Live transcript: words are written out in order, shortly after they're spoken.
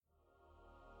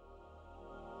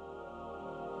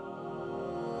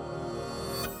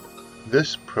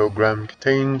This program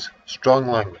contains strong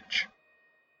language.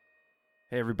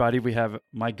 Hey everybody, we have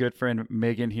my good friend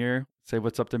Megan here. Say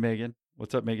what's up to Megan.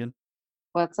 What's up, Megan?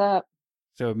 What's up?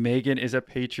 So Megan is a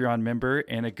Patreon member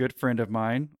and a good friend of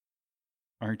mine,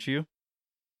 aren't you?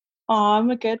 Oh, I'm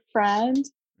a good friend.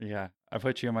 Yeah, I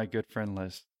put you on my good friend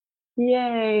list.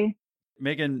 Yay.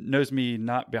 Megan knows me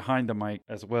not behind the mic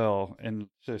as well, and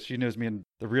so she knows me in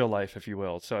the real life, if you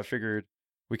will. So I figured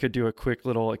we could do a quick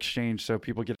little exchange so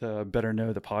people get to better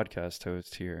know the podcast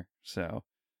host here. So,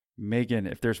 Megan,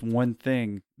 if there's one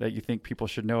thing that you think people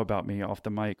should know about me off the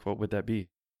mic, what would that be?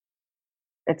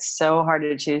 It's so hard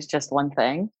to choose just one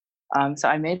thing. So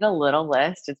I made a little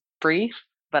list. It's brief,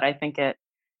 but I think it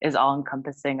is all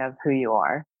encompassing of who you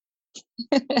are.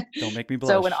 Don't make me blush.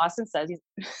 So when Austin says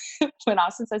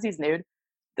he's nude,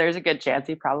 there's a good chance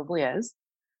he probably is.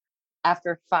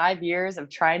 After 5 years of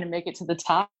trying to make it to the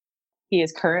top, he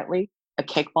is currently a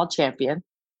kickball champion.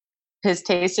 His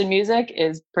taste in music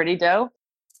is pretty dope,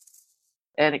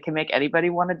 and it can make anybody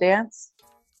want to dance.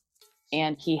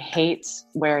 And he hates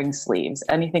wearing sleeves.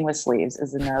 Anything with sleeves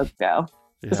is a no-go.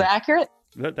 Yeah. Is that accurate?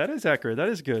 That is accurate. That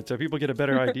is good. So people get a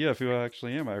better idea of who I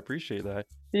actually am. I appreciate that.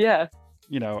 Yeah.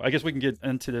 You know, I guess we can get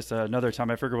into this another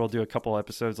time. I figure we'll do a couple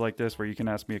episodes like this where you can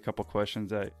ask me a couple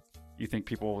questions that you think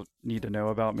people need to know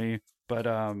about me. But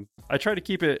I try to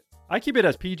keep it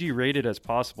as PG rated as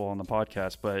possible on the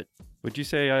podcast. But would you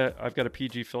say I've got a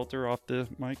PG filter off the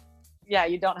mic? Yeah,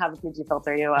 you don't have a PG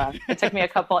filter. It took me a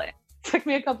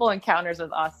couple encounters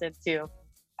with Austin to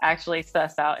actually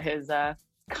suss out his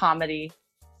comedy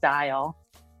style.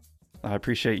 I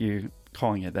appreciate you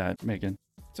calling it that, Megan.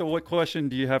 So what question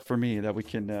do you have for me that we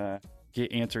can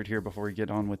get answered here before we get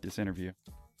on with this interview?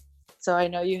 So I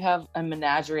know you have a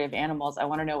menagerie of animals. I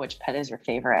want to know which pet is your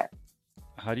favorite.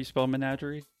 How do you spell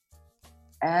menagerie?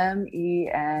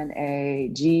 MENAGERIE.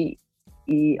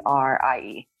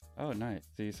 Oh, nice.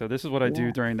 See, so this is what I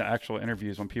do during the actual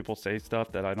interviews when people say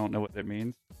stuff that I don't know what it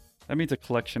means. That means a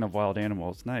collection of wild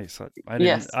animals. Nice. I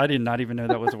did not even know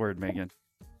that was a word, Megan.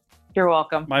 You're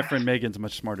welcome. My friend Megan's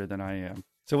much smarter than I am.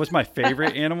 So what's my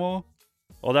favorite animal?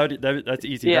 Well, that's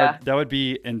easy. Yeah. That would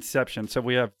be Inception. So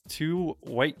we have 2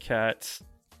 white cats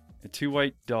and 2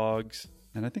 white dogs.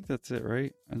 And I think that's it,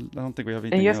 right? I don't think we have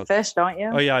anything And you else. have fish, don't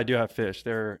you? Oh, yeah, I do have fish.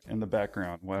 They're in the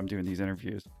background while I'm doing these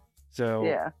interviews. So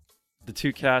Yeah. the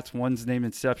 2 cats, one's named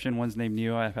Inception, one's named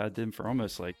Neo. I've had them for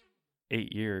almost like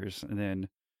 8 years. And then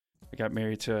I got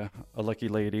married to a lucky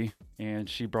lady, and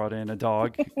she brought in a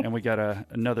dog, and we got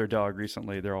another dog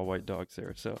recently. They're all white dogs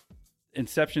there. So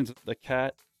Inception's the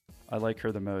cat. I like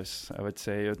her the most, I would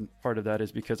say. And part of that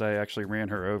is because I actually ran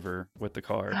her over with the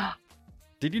car.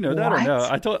 Did you know that or no?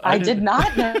 I did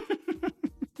not know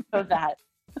that.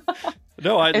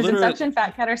 No, Is Inception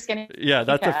fat cat or skinny? Yeah,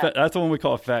 that's cat? That's the one we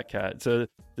call a fat cat. So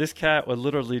this cat would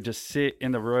literally just sit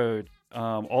in the road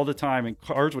all the time, and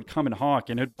cars would come and honk,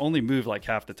 and it'd only move like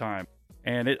half the time.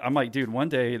 And I'm like, dude, one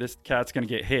day this cat's gonna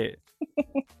get hit.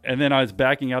 And then I was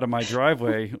backing out of my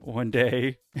driveway one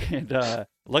day, and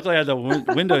luckily I had the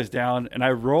windows down, and I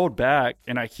rolled back,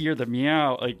 and I hear the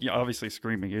meow, like obviously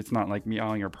screaming. It's not like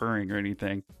meowing or purring or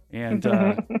anything. And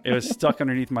it was stuck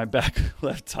underneath my back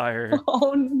left tire.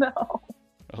 Oh no.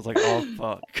 I was like, oh,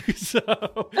 fuck. So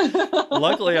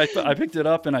luckily I picked it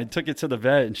up and I took it to the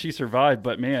vet, and she survived.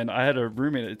 But man, I had a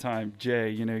roommate at the time, Jay,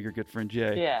 you know, your good friend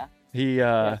Jay. Yeah.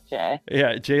 Yes, Jay.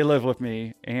 Yeah, Jay lived with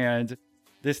me. And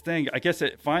this thing, I guess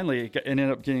it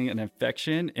ended up getting an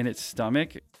infection in its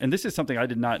stomach. And this is something I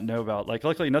did not know about. Like,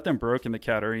 luckily nothing broke in the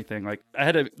cat or anything. Like, I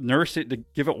had to nurse it to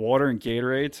give it water and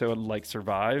Gatorade so it would like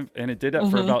survive. And it did that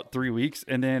for about 3 weeks.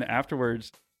 And then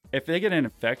afterwards, if they get an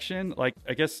infection, like,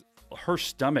 I guess her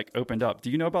stomach opened up. Do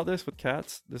you know about this with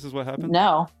cats? This is what happened?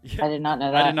 No, Yeah. I did not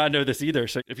know that. I did not know this either.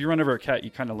 So if you run over a cat, you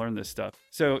kind of learn this stuff.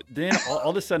 So then all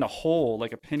of a sudden a hole,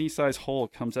 like a penny-sized hole,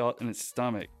 comes out in its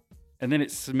stomach. And then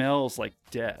it smells like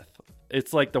death.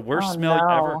 It's like the worst smell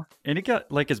ever. And it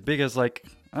got like as big as like,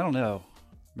 I don't know,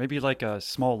 maybe like a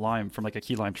small lime from like a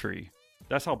key lime tree.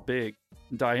 That's how big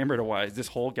diameter-wise this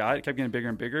hole got. It kept getting bigger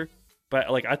and bigger. But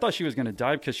like, I thought she was going to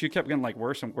die because she kept getting like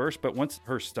worse and worse. But once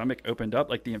her stomach opened up,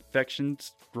 like the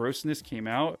infections, grossness came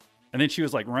out. And then she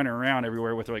was like running around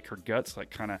everywhere with like her guts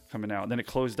like kind of coming out. And then it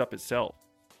closed up itself.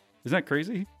 Isn't that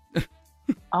crazy?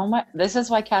 Oh my, this is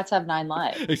why cats have 9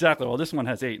 lives. Exactly. Well, this one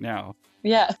has 8 now.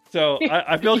 Yeah. So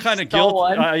I feel kind of stole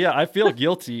guilty. one. Yeah, I feel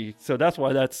guilty. So that's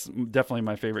why that's definitely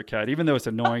my favorite cat, even though it's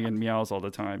annoying and meows all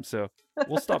the time. So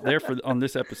we'll stop there on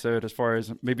this episode. As far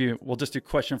as maybe we'll just do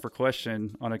question for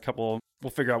question on a couple.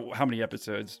 We'll figure out how many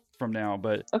episodes from now.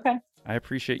 But Okay. I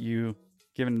appreciate you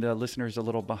giving the listeners a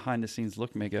little behind the scenes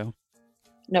look, Mego.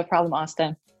 No problem,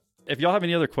 Austin. If y'all have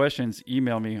any other questions,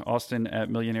 email me,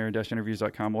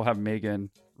 austin@millionaire-interviews.com. We'll have Megan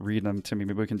read them to me.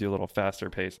 Maybe we can do a little faster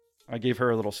pace. I gave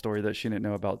her a little story that she didn't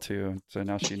know about too. So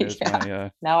now she knows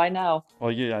my... Now I know.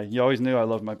 Well, yeah, you always knew I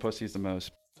loved my pussies the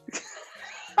most.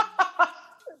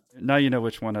 Now you know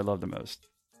which one I love the most.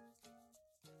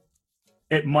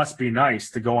 It must be nice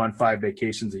to go on 5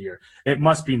 vacations a year. It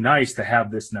must be nice to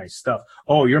have this nice stuff.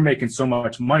 Oh, you're making so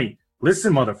much money.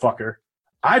 Listen, motherfucker,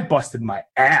 I busted my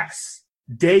ass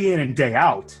day in and day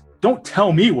out. Don't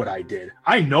tell me what I did.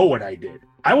 I know what I did.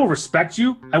 I will respect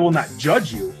you. I will not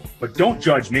judge you, but don't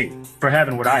judge me for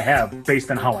having what I have based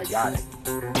on how I got it.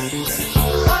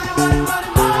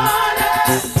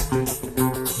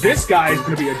 This guy is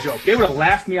going to be a joke. They would have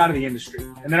laughed me out of the industry,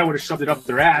 and then I would have shoved it up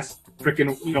their ass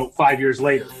freaking, 5 years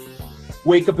later.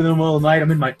 Wake up in the middle of the night,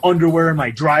 I'm in my underwear in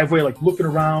my driveway, like looking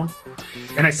around.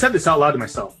 And I said this out loud to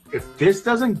myself. If this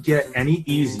doesn't get any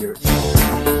easier,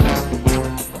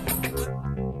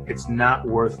 it's not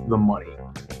worth the money.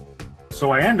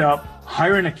 So I end up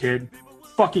hiring a kid,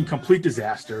 fucking complete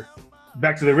disaster.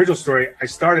 Back to the original story,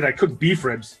 I cooked beef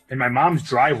ribs in my mom's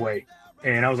driveway.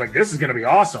 And I was like, this is going to be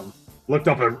awesome. Looked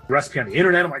up a recipe on the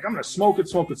internet. I'm like, I'm going to smoke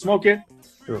it.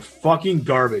 They were fucking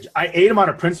garbage. I ate them out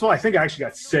of principle. I think I actually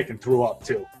got sick and threw up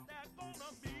too.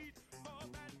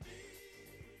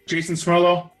 Jason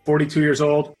Smerlo, 42 years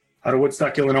old, out of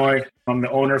Woodstock, Illinois. I'm the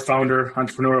owner, founder,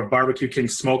 entrepreneur of Barbecue King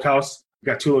Smokehouse.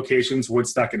 We've got 2 locations,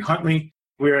 Woodstock and Huntley.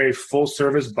 We're a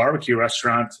full-service barbecue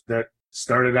restaurant that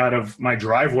started out of my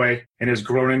driveway and has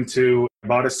grown into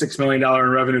about a $6 million in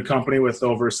revenue company with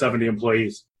over 70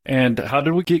 employees. And how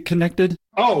did we get connected?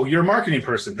 Oh, you're a marketing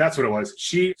person. That's what it was.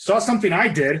 She saw something I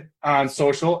did on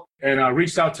social and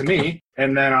reached out to me.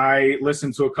 And then I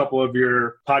listened to a couple of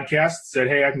your podcasts, said,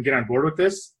 hey, I can get on board with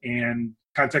this, and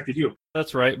contacted you.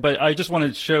 That's right. But I just wanted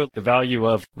to show the value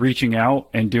of reaching out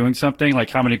and doing something, like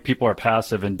how many people are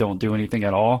passive and don't do anything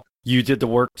at all. You did the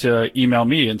work to email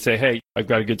me and say, hey, I've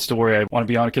got a good story. I want to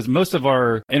be on it. Because most of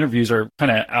our interviews are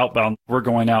kind of outbound. We're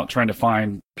going out trying to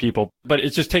find people. But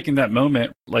it's just taking that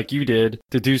moment like you did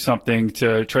to do something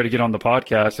to try to get on the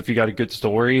podcast if you got a good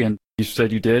story. And you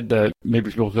said you did, that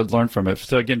maybe people could learn from it.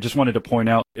 So again, just wanted to point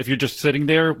out, if you're just sitting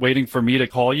there waiting for me to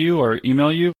call you or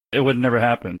email you, it would never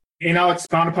happen. I'll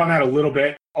expound upon that a little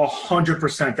bit.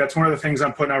 100%. That's one of the things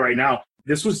I'm putting out right now.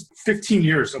 This was 15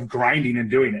 years of grinding and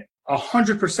doing it.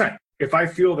 100%. If I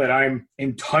feel that I'm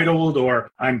entitled or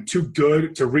I'm too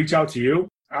good to reach out to you,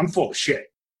 I'm full of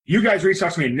shit. You guys reached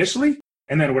out to me initially,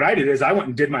 and then what I did is I went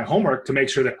and did my homework to make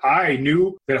sure that I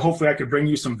knew that hopefully I could bring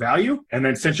you some value, and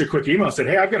then sent you a quick email and said,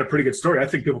 hey, I've got a pretty good story. I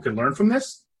think people can learn from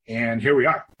this. And here we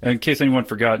are. In case anyone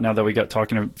forgot, now that we got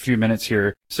talking a few minutes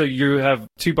here. So you have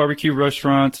 2 barbecue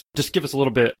restaurants. Just give us a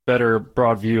little bit better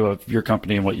broad view of your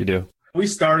company and what you do. We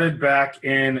started back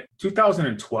in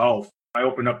 2012. I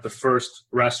opened up the first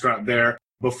restaurant there.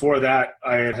 Before that,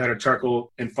 I had a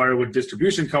charcoal and firewood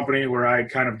distribution company where I had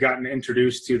kind of gotten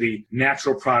introduced to the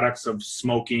natural products of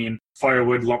smoking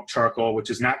firewood, lump charcoal, which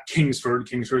is not Kingsford.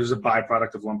 Kingsford is a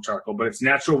byproduct of lump charcoal, but it's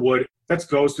natural wood that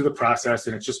goes through the process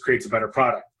and it just creates a better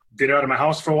product. Did it out of my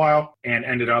house for a while and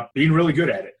ended up being really good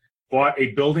at it. Bought a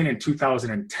building in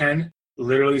 2010,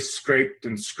 literally scraped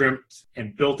and scrimped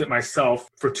and built it myself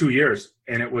for 2 years.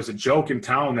 And it was a joke in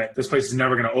town that this place is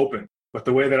never going to open. But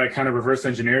the way that I kind of reverse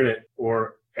engineered it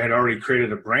or had already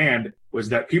created a brand was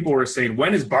that people were saying,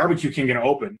 when is Barbecue King going to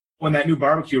open? When that new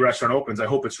barbecue restaurant opens, I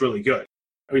hope it's really good.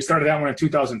 We started that one in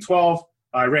 2012.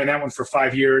 I ran that one for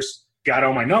 5 years, got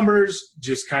all my numbers,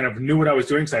 just kind of knew what I was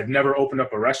doing because I'd never opened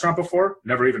up a restaurant before,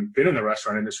 never even been in the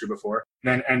restaurant industry before.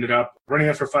 Then ended up running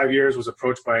that for 5 years, was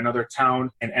approached by another town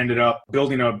and ended up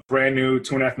building a brand new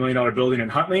 $2.5 million building in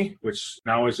Huntley, which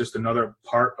now is just another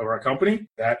part of our company.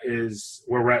 That is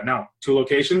where we're at now. 2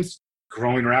 locations,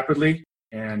 growing rapidly,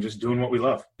 and just doing what we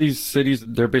love. These cities,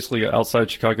 they're basically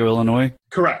outside Chicago, Illinois?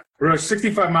 Correct. We're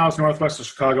 65 miles northwest of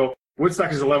Chicago.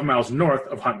 Woodstock is 11 miles north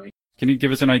of Huntley. Can you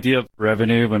give us an idea of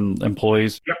revenue and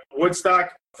employees? Yep.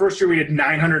 Woodstock, first year we had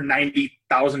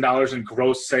 $990,000 in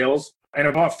gross sales and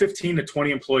about 15 to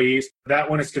 20 employees. That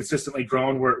one has consistently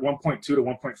grown. We're at 1.2 to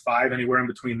 1.5, anywhere in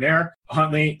between there.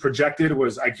 Huntley projected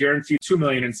was, I guarantee, $2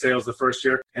 million in sales the first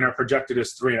year, and our projected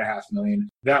is $3.5 million.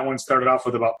 That one started off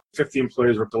with about 50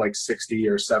 employees. We're up to like 60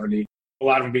 or 70, a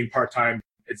lot of them being part-time.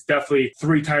 It's definitely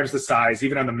 3 times the size,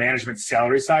 even on the management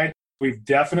salary side. We've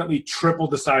definitely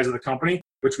tripled the size of the company,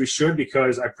 which we should,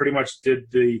 because I pretty much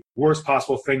did the worst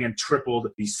possible thing and tripled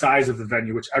the size of the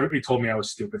venue, which everybody told me I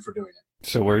was stupid for doing it.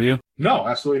 So were you? No,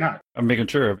 absolutely not. I'm making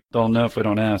sure. Don't know if we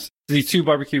don't ask. These 2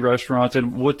 barbecue restaurants,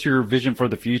 and what's your vision for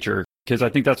the future? because I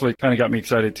think that's what kind of got me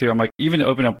excited too. I'm like, even to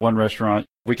open up one restaurant,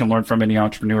 we can learn from any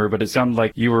entrepreneur, but it sounded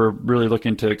like you were really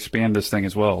looking to expand this thing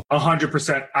as well.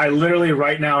 100%. I literally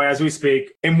right now, as we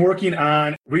speak, am working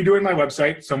on redoing my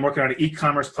website. So I'm working on an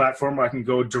e-commerce platform where I can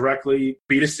go directly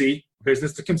B2C,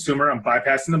 business to consumer. I'm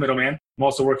bypassing the middleman. I'm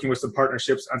also working with some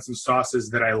partnerships on some sauces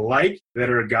that I like that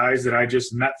are guys that I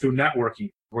just met through networking.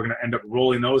 We're going to end up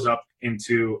rolling those up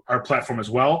into our platform as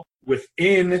well.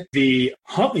 Within the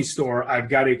Huntley store, I've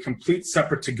got a complete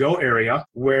separate to-go area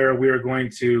where we are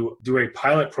going to do a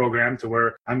pilot program to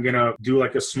where I'm going to do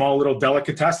like a small little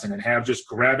delicatessen and have just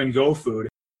grab-and-go food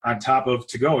on top of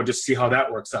to-go and just see how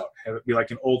that works out. Have it be like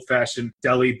an old-fashioned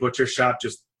deli butcher shop,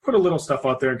 just put a little stuff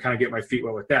out there and kind of get my feet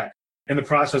wet with that. In the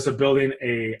process of building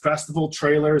a festival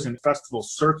trailers and festival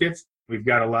circuits, we've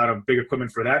got a lot of big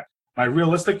equipment for that. My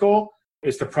realistic goal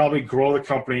is to probably grow the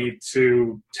company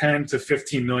to 10 to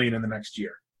 15 million in the next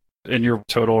year. And your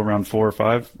total around 4 or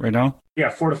 5 right now?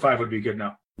 Yeah, 4 to 5 would be good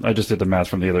now. I just did the math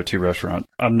from the other 2 restaurants.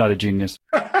 I'm not a genius.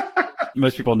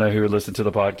 Most people know who listen to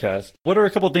the podcast. What are a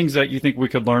couple of things that you think we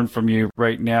could learn from you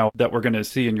right now that we're going to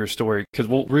see in your story? Because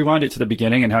we'll rewind it to the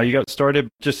beginning and how you got started,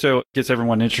 just so it gets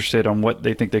everyone interested on what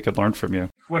they think they could learn from you.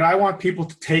 What I want people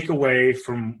to take away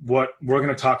from what we're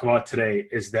going to talk about today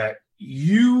is that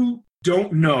you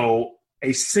don't know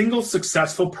a single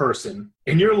successful person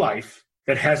in your life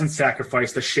that hasn't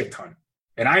sacrificed a shit ton.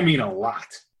 And I mean a lot.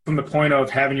 From the point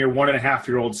of having your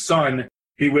 1.5-year-old son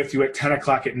be with you at 10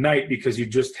 o'clock at night because you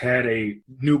just had a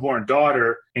newborn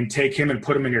daughter and take him and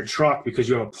put him in your truck because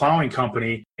you have a plowing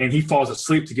company and he falls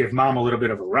asleep to give mom a little bit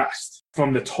of a rest.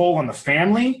 From the toll on the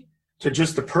family to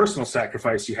just the personal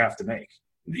sacrifice you have to make.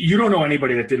 You don't know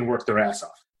anybody that didn't work their ass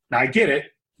off. Now, I get it.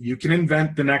 You can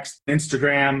invent the next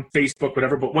Instagram, Facebook,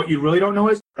 whatever. But what you really don't know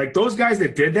is, like, those guys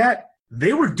that did that,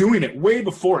 they were doing it way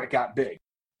before it got big.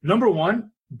 Number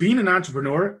one, being an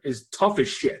entrepreneur is tough as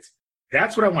shit.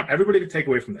 That's what I want everybody to take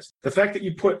away from this. The fact that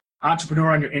you put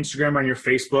entrepreneur on your Instagram, on your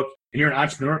Facebook, and you're an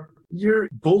entrepreneur, you're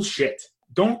bullshit.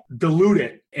 Don't dilute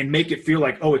it and make it feel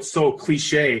like, oh, it's so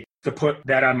cliche to put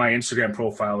that on my Instagram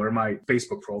profile or my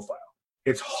Facebook profile.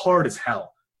 It's hard as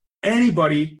hell.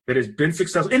 Anybody that has been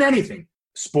successful in anything,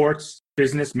 sports,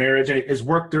 business, marriage, has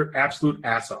worked their absolute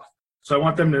ass off. So I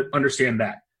want them to understand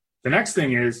that. The next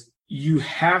thing is you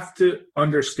have to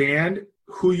understand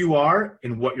who you are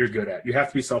and what you're good at. You have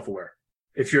to be self-aware.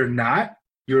 If you're not,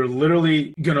 you're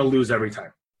literally going to lose every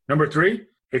time. Number 3,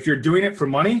 if you're doing it for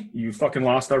money, you fucking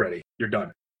lost already. You're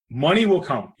done. Money will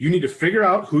come. You need to figure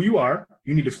out who you are.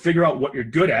 You need to figure out what you're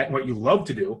good at and what you love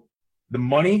to do. The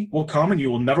money will come and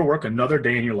you will never work another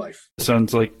day in your life.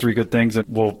 Sounds like 3 good things, and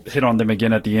we'll hit on them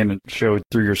again at the end and show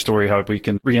through your story how we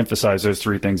can reemphasize those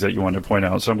 3 things that you wanted to point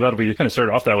out. So I'm glad we kind of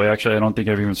started off that way. Actually, I don't think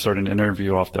I've even started an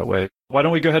interview off that way. Why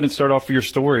don't we go ahead and start off with your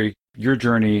story, your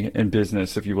journey in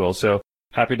business, if you will. So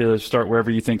happy to start wherever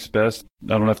you think's best. I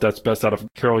don't know if that's best out of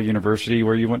Carroll University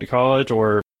where you went to college,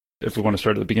 or if we want to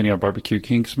start at the beginning of Barbecue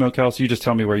King Smokehouse. You just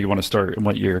tell me where you want to start and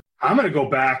what year. I'm going to go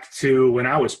back to when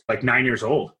I was like 9 years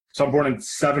old. So I'm born in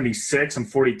 76. I'm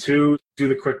 42. Do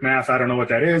the quick math. I don't know what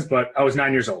that is, but I was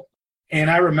 9 years old.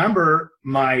 And I remember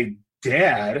my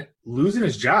dad losing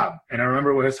his job. And I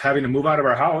remember us having to move out of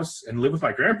our house and live with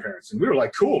my grandparents. And we were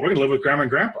like, cool, we're going to live with grandma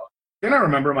and grandpa. Then I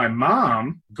remember my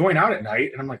mom going out at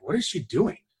night, and I'm like, what is she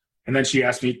doing? And then she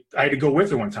asked me, I had to go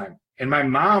with her one time. And my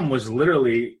mom was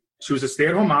literally, she was a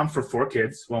stay-at-home mom for 4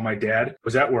 kids while my dad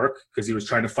was at work because he was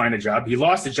trying to find a job. He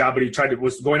lost his job, but he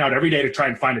was going out every day to try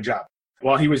and find a job.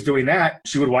 While he was doing that,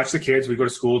 she would watch the kids. We'd go to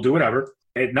school, do whatever.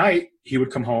 At night, he would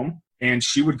come home and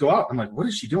she would go out. I'm like, what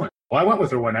is she doing? Well, I went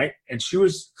with her one night and she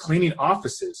was cleaning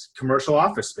offices, commercial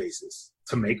office spaces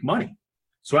to make money.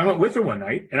 So I went with her one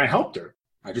night and I helped her.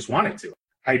 I just wanted to.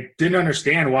 I didn't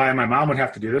understand why my mom would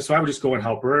have to do this. So I would just go and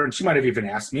help her. And she might have even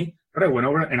asked me, but I went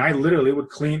over and I literally would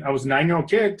clean. I was a 9-year-old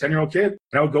kid, 10-year-old kid,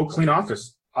 and I would go clean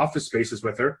office spaces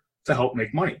with her to help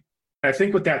make money. I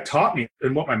think what that taught me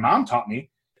and what my mom taught me,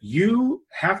 you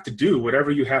have to do whatever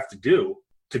you have to do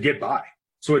to get by.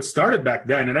 So it started back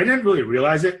then, and I didn't really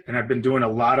realize it. And I've been doing a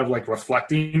lot of like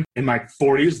reflecting in my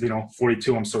 40s,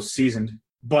 42, I'm so seasoned.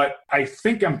 But I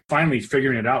think I'm finally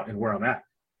figuring it out and where I'm at.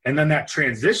 And then that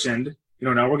transitioned,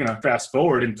 now we're going to fast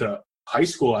forward into high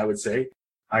school, I would say.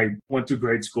 I went through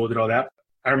grade school, did all that.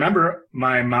 I remember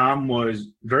my mom was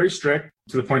very strict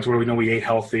to the point where we ate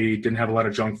healthy, didn't have a lot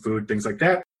of junk food, things like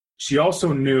that. She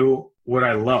also knew what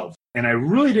I loved. And I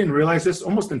really didn't realize this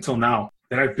almost until now,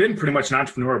 that I've been pretty much an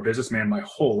entrepreneur or businessman my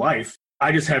whole life.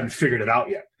 I just haven't figured it out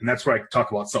yet. And that's where I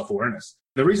talk about self-awareness.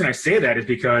 The reason I say that is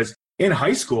because in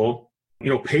high school,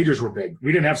 pagers were big.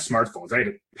 We didn't have smartphones. I had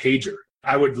a pager.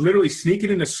 I would literally sneak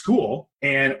it into school,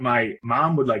 and my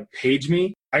mom would like page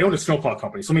me. I owned a snowplow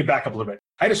company. So let me back up a little bit.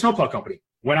 I had a snowplow company.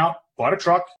 Went out, bought a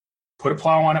truck, put a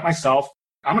plow on it myself.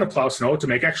 I'm going to plow snow to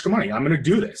make extra money. I'm going to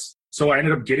do this. So I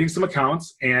ended up getting some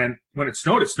accounts, and when it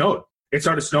snowed, it snowed. It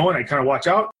started snowing. I'd kind of watch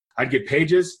out. I'd get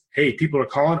pages. Hey, people are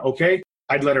calling. Okay.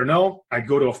 I'd let her know. I'd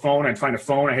go to a phone. I'd find a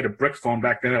phone. I had a brick phone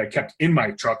back then that I kept in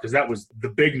my truck because that was the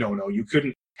big no-no. You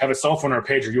couldn't have a cell phone or a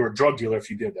pager. You were a drug dealer if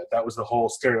you did that. That was the whole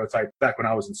stereotype back when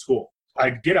I was in school.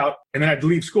 I'd get out, and then I'd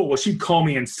leave school. Well, she'd call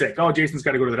me in sick. Oh, Jason's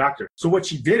got to go to the doctor. So what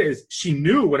she did is she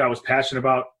knew what I was passionate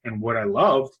about and what I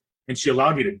loved, and she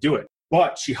allowed me to do it.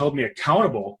 But she held me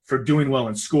accountable for doing well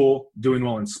in school, doing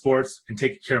well in sports, and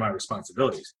taking care of my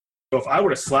responsibilities. So if I were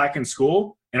to slack in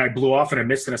school and I blew off and I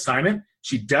missed an assignment,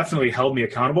 she definitely held me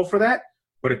accountable for that.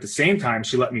 But at the same time,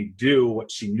 she let me do what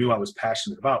she knew I was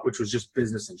passionate about, which was just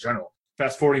business in general.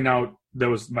 Fast forwarding now, that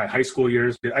was my high school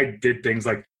years. I did things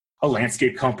like a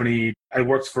landscape company. I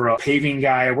worked for a paving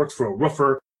guy. I worked for a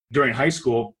roofer during high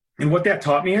school. And what that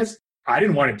taught me is I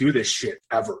didn't want to do this shit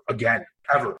ever again,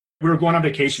 ever. We were going on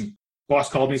vacation. Boss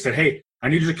called me and said, hey, I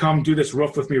need you to come do this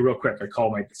roof with me real quick. I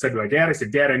said to my dad, I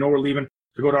said, Dad, I know we're leaving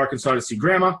to go to Arkansas to see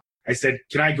grandma. I said,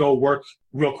 can I go work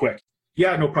real quick?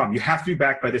 Yeah, no problem. You have to be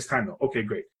back by this time though. Okay,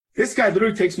 great. This guy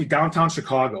literally takes me downtown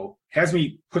Chicago, has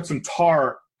me put some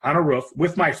tar on a roof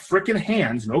with my freaking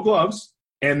hands, no gloves,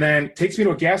 and then takes me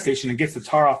to a gas station and gets the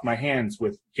tar off my hands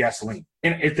with gasoline.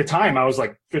 And at the time, I was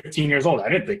like 15 years old. I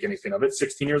didn't think anything of it.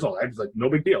 16 years old. I was like, no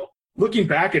big deal. Looking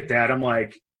back at that, I'm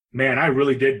like, man, I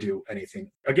really did do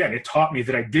anything. Again, it taught me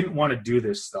that I didn't want to do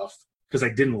this stuff because I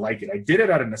didn't like it. I did it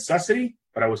out of necessity,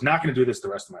 but I was not going to do this the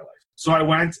rest of my life. So I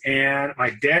went, and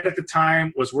my dad at the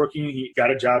time was working. He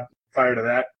got a job prior to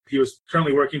that. He was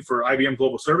currently working for IBM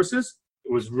Global Services.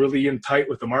 It was really in tight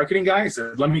with the marketing guy. He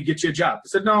said, let me get you a job. I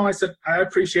said, no. I said, I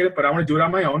appreciate it, but I want to do it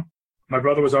on my own. My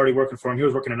brother was already working for him. He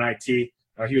was working in IT. He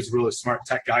was a really smart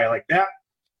tech guy like that.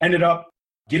 Ended up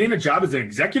getting a job as an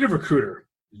executive recruiter.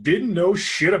 Didn't know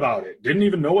shit about it. Didn't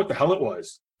even know what the hell it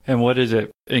was. And what is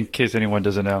it, in case anyone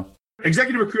doesn't know?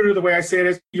 Executive recruiter, the way I say it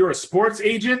is, you're a sports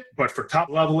agent, but for top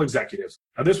level executives.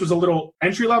 Now, this was a little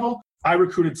entry level. I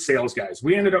recruited sales guys.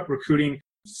 We ended up recruiting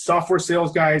software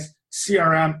sales guys,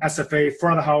 CRM, SFA,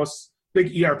 front of the house,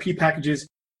 big ERP packages.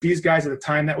 These guys at the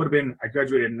time, that would have been, I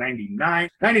graduated in 99,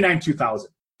 2000.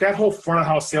 That whole front of the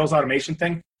house sales automation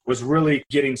thing was really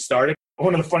getting started.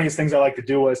 One of the funniest things I like to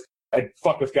do was I'd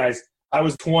fuck with guys. I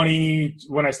was 20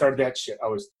 when I started that shit. I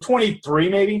was 23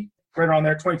 maybe, right around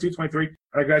there, 22, 23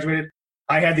 when I graduated.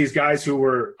 I had these guys who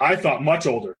were, I thought, much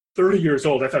older, 30 years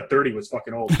old. I thought 30 was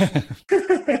fucking old.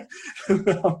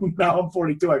 Now I'm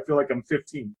 42. I feel like I'm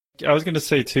 15. I was going to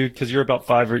say, too, because you're about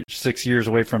 5 or 6 years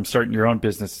away from starting your own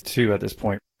business, too, at this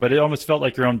point. But it almost felt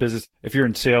like your own business, if you're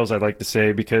in sales, I'd like to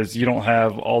say, because you don't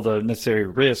have all the necessary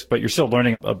risk, but you're still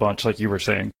learning a bunch, like you were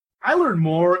saying. I learned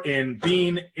more in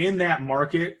being in that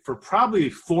market for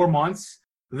probably 4 months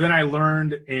than I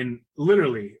learned in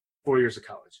literally 4 years of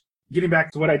college. Getting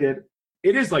back to what I did,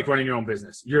 it is like running your own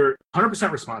business. You're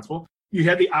 100% responsible. You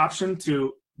had the option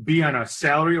to be on a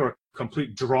salary or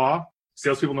complete draw.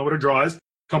 Salespeople know what a draw is.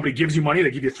 Company gives you money.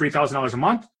 They give you $3,000 a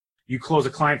month. You close a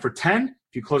client for 10.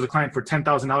 If you close a client for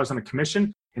 $10,000 on a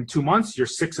commission, in 2 months, you're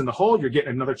 6 in the hole. You're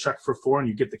getting another check for 4, and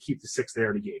you get to keep the 6 they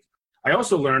already gave. I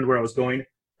also learned where I was going,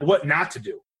 what not to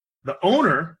do. The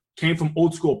owner came from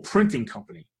old school printing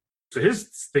company. So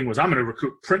his thing was, I'm going to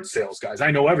recruit print sales guys.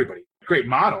 I know everybody. Great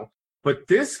model. But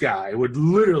this guy would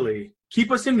literally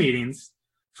keep us in meetings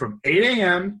from 8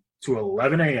 a.m. to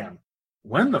 11 a.m.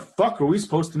 When the fuck are we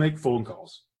supposed to make phone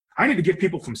calls? I need to get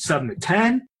people from 7 to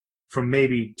 10, from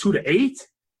maybe 2 to 8.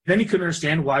 Then he couldn't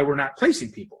understand why we're not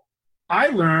placing people. I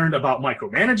learned about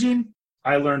micromanaging.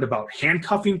 I learned about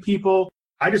handcuffing people.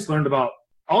 I just learned about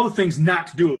all the things not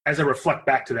to do as I reflect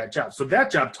back to that job. So that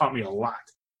job taught me a lot.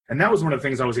 And that was one of the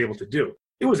things I was able to do.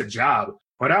 It was a job,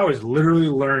 but I was literally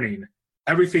learning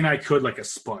everything I could like a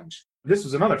sponge. This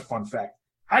was another fun fact.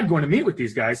 I'd go in to meet with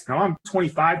these guys. Now I'm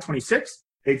 25, 26.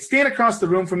 They'd stand across the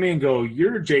room from me and go,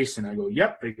 you're Jason. I go,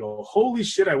 yep. They go, holy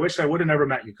shit, I wish I would have never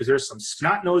met you because there's some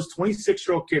snot-nosed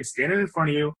 26-year-old kid standing in front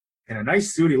of you in a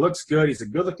nice suit. He looks good. He's a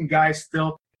good-looking guy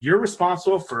still. You're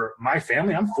responsible for my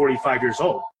family. I'm 45 years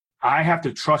old. I have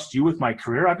to trust you with my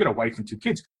career. I've got a wife and 2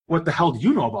 kids. What the hell do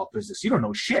you know about business? You don't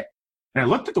know shit. And I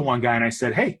looked at the one guy and I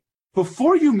said, hey,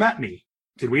 before you met me,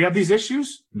 did we have these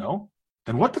issues? No.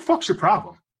 Then what the fuck's your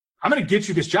problem? I'm going to get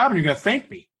you this job and you're going to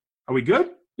thank me. Are we good?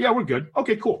 Yeah, we're good.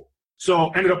 Okay, cool. So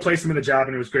ended up placing him in the job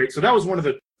and it was great. So that was one of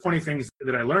the funny things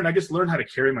that I learned. I just learned how to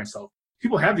carry myself.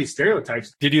 People have these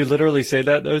stereotypes. Did you literally say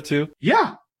that though too?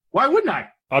 Yeah. Why wouldn't I?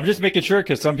 I'm just making sure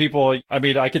because some people, I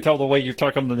mean, I can tell the way you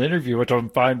talk on the interview, which I'm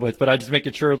fine with, but I just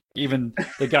making sure even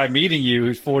the guy meeting you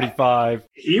who's 45.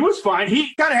 He was fine.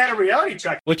 He kind of had a reality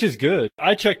check. Which is good.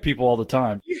 I check people all the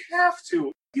time. You have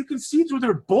to. You can see through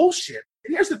their bullshit.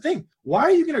 And here's the thing. Why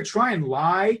are you going to try and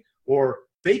lie or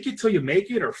fake it till you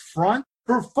make it or front?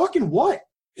 For fucking what?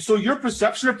 So your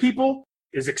perception of people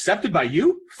is accepted by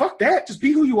you? Fuck that. Just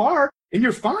be who you are and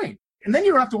you're fine. And then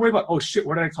you don't have to worry about, oh shit,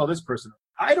 what did I tell this person?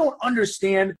 I don't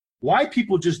understand why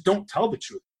people just don't tell the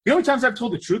truth. The only times I've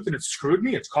told the truth and it's screwed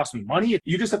me, it's cost me money.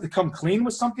 You just have to come clean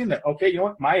with something that, okay, you know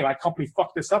what? My company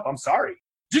fucked this up. I'm sorry.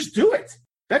 Just do it.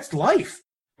 That's life.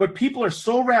 But people are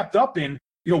so wrapped up in,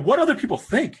 what other people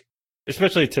think.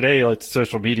 Especially today, like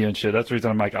social media and shit. That's the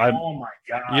reason I'm like, oh my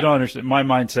God. You don't understand my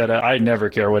mindset. I never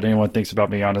care what anyone thinks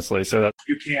about me, honestly. So that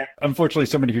you can't. Unfortunately,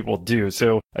 so many people do.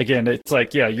 So again, it's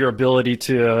like, yeah, your ability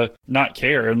to not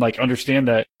care and like understand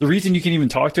that the reason you can even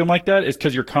talk to them like that is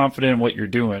because you're confident in what you're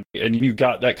doing. And you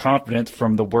got that confidence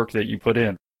from the work that you put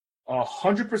in.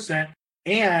 100%.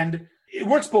 And it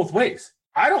works both ways.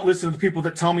 I don't listen to the people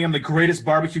that tell me I'm the greatest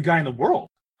barbecue guy in the world.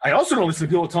 I also don't listen to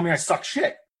people that tell me I suck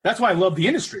shit. That's why I love the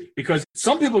industry, because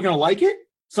some people are going to like it.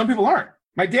 Some people aren't.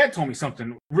 My dad told me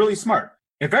something really smart.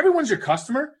 If everyone's your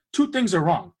customer, two things are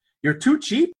wrong. You're too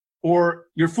cheap or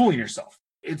you're fooling yourself.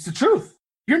 It's the truth.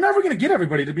 You're never going to get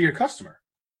everybody to be your customer.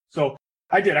 So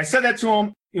I did. I said that to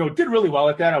him, did really well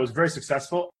at that. I was very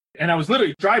successful. And I was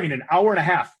literally driving an hour and a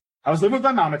half. I was living with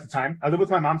my mom at the time. I lived with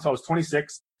my mom until I was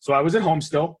 26. So I was at home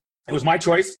still. It was my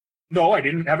choice. No, I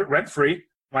didn't have it rent free.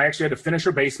 I actually had to finish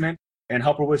her basement and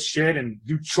help her with shit and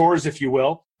do chores, if you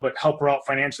will, but help her out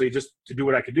financially just to do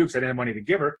what I could do because I didn't have money to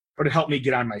give her. But it helped me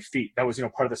get on my feet. That was,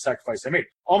 part of the sacrifice I made.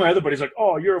 All my other buddies like,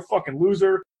 oh, you're a fucking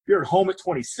loser. You're at home at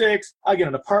 26. I get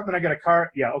an apartment. I got a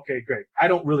car. Yeah, okay, great. I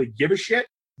don't really give a shit.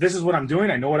 This is what I'm doing.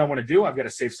 I know what I want to do. I've got to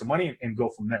save some money and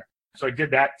go from there. So I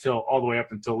did that till all the way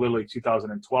up until literally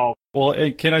 2012. Well,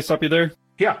 hey, can I stop you there?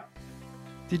 Yeah.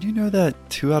 Did you know that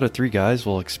 2 out of 3 guys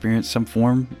will experience some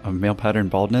form of male pattern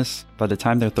baldness by the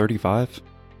time they're 35?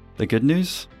 The good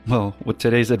news? Well, with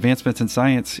today's advancements in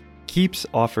science, Keeps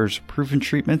offers proven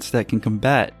treatments that can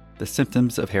combat the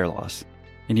symptoms of hair loss.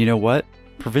 And you know what?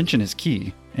 Prevention is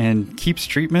key, and Keeps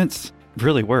treatments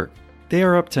really work. They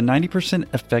are up to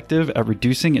 90% effective at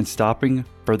reducing and stopping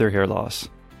further hair loss.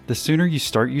 The sooner you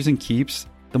start using Keeps,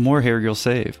 the more hair you'll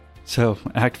save. So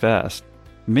act fast.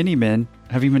 Many men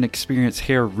have even experienced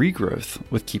hair regrowth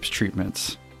with Keeps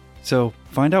treatments. So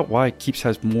find out why Keeps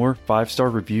has more 5-star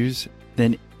reviews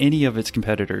than any of its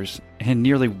competitors, and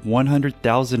nearly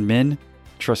 100,000 men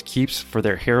trust Keeps for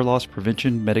their hair loss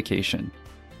prevention medication.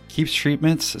 Keeps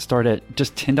treatments start at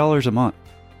just $10 a month.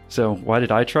 So why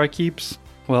did I try Keeps?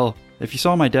 Well, if you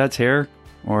saw my dad's hair,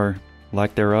 or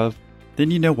lack thereof,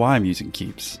 then you know why I'm using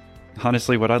Keeps.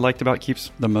 Honestly, what I liked about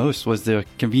Keeps the most was the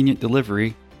convenient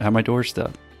delivery at my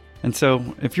doorstep. And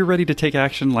so, if you're ready to take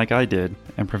action like I did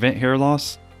and prevent hair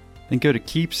loss, then go to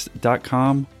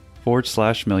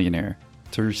keeps.com/millionaire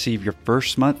to receive your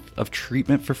first month of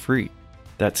treatment for free.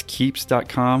 That's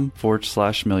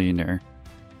keeps.com/millionaire.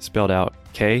 Spelled out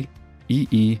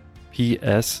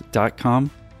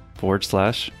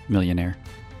KEEPS.com/millionaire.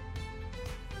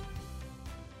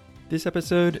 This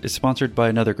episode is sponsored by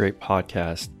another great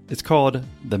podcast. It's called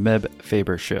The Meb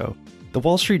Faber Show. The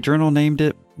Wall Street Journal named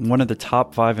it one of the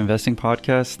top 5 investing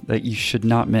podcasts that you should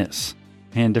not miss.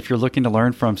 And if you're looking to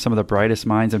learn from some of the brightest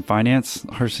minds in finance,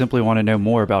 or simply want to know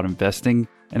more about investing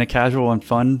in a casual and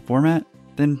fun format,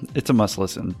 then it's a must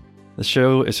listen. The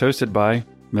show is hosted by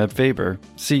Meb Faber,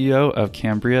 CEO of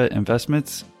Cambria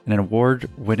Investments and an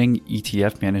award-winning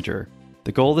ETF manager.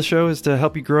 The goal of the show is to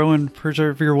help you grow and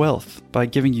preserve your wealth by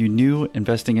giving you new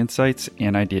investing insights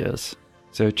and ideas.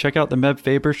 So check out the Meb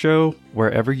Faber Show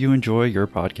wherever you enjoy your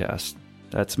podcast.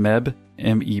 That's Meb,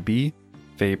 M-E-B,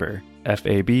 Faber,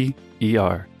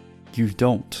 F-A-B-E-R. You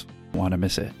don't want to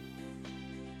miss it.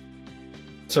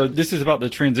 So this is about the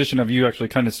transition of you actually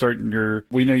kind of starting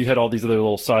we know you had all these other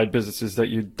little side businesses that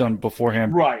you'd done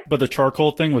beforehand. Right. But the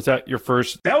charcoal thing, was that your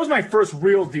first? That was my first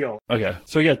real deal. Okay.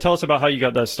 So yeah, tell us about how you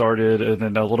got that started and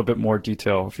then a little bit more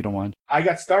detail if you don't mind. I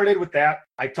got started with that.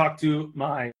 I talked to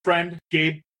my friend,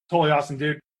 Gabe, totally awesome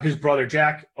dude. His brother,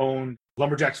 Jack, owned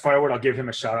Lumberjacks Firewood. I'll give him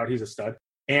a shout out. He's a stud.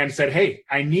 And said, hey,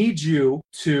 I need you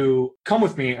to come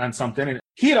with me on something. And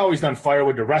he had always done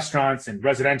firewood to restaurants and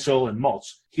residential and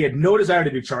mulch. He had no desire to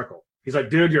do charcoal. He's like,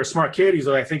 dude, you're a smart kid. He's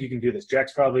like, I think you can do this.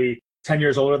 Jack's probably 10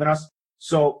 years older than us.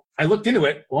 So I looked into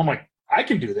it. Well, I'm like, I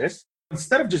can do this.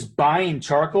 Instead of just buying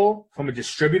charcoal from a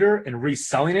distributor and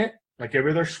reselling it like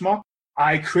every other schmuck,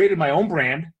 I created my own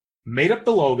brand, made up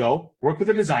the logo, worked with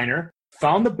a designer,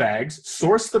 found the bags,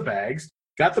 sourced the bags,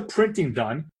 got the printing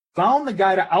done, found the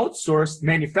guy to outsource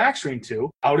manufacturing to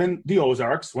out in the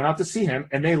Ozarks, went out to see him,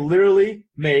 and they literally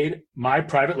made my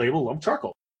private label lump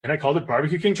charcoal. And I called it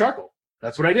Barbecue King Charcoal.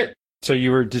 That's what I did. So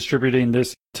you were distributing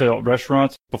this to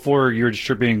restaurants before you were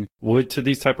distributing wood to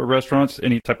these type of restaurants,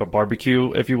 any type of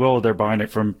barbecue, if you will. They're buying it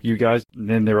from you guys. And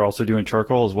then they're also doing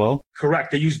charcoal as well.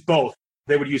 Correct. They use both.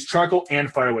 They would use charcoal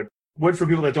and firewood. Wood, for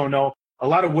people that don't know, a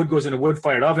lot of wood goes into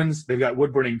wood-fired ovens. They've got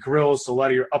wood-burning grills. So a lot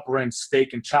of your upper-end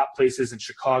steak and chop places in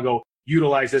Chicago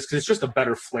utilize this because it's just a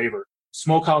better flavor.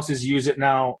 Smokehouses use it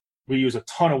now. We use a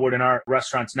ton of wood in our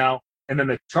restaurants now. And then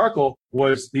the charcoal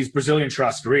was these Brazilian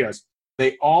churrascarias.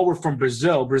 They all were from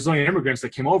Brazil, Brazilian immigrants that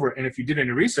came over. And if you did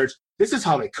any research, this is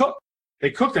how they cook.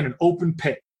 They cooked in an open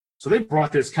pit. So they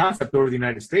brought this concept over to the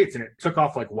United States, and it took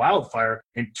off like wildfire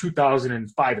in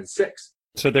 2005 and 6.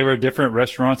 So they were different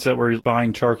restaurants that were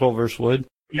buying charcoal versus wood?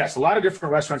 Yes, a lot of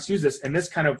different restaurants use this, and this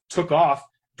kind of took off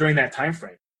during that time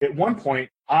frame. At one point,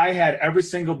 I had every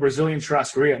single Brazilian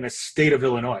churrascaria in the state of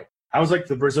Illinois. I was like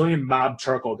the Brazilian mob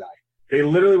charcoal guy. They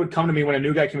literally would come to me when a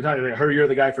new guy came to town. They'd say, you're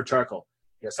the guy for charcoal.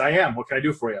 Yes, I am. What can I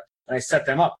do for you? And I set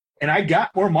them up. And I got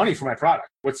more money for my product.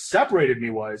 What separated me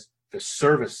was the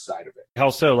service side of it. How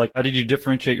so? Like, how did you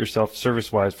differentiate yourself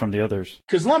service-wise from the others?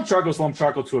 Because lump charcoal is lump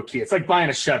charcoal to a key. It's like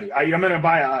buying a Chevy. I'm going to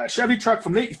buy a Chevy truck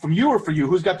from you or for you.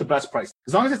 Who's got the best price?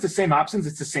 As long as it's the same options,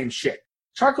 it's the same shit.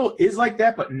 Charcoal is like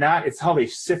that, but not. It's how they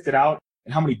sift it out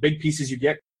and how many big pieces you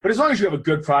get. But as long as you have a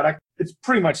good product, it's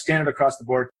pretty much standard across the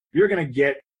board. You're going to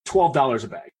get $12 a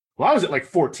bag. Well, I was at like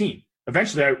 14.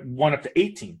 Eventually, I went up to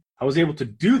 18. I was able to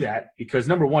do that because,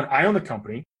 number one, I own the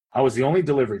company. I was the only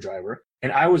delivery driver,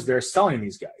 and I was there selling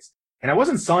these guys. And I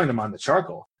wasn't selling them on the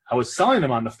charcoal. I was selling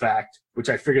them on the fact, which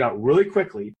I figured out really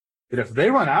quickly, that if they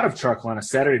run out of charcoal on a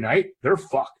Saturday night, they're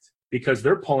fucked because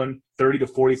they're pulling $30,000 to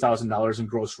 $40,000 in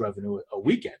gross revenue a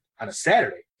weekend on a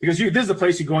Saturday. Because this is the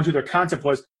place you go into. Their concept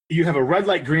was you have a red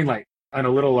light, green light on a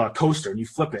little coaster, and you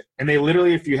flip it. And they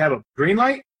literally, if you have a green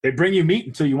light, they bring you meat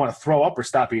until you want to throw up or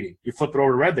stop eating. You flip it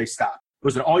over to red, they stop. It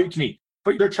was an all you can eat.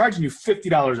 But they're charging you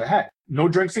 $50 a head. No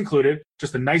drinks included,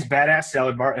 just a nice badass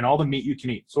salad bar and all the meat you can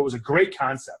eat. So it was a great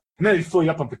concept. And then they fill you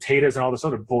up on potatoes and all this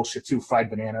other bullshit too, fried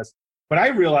bananas. But I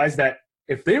realized that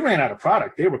if they ran out of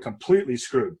product, they were completely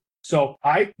screwed. So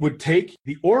I would take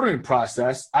the ordering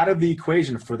process out of the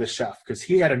equation for the chef because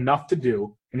he had enough to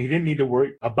do and he didn't need to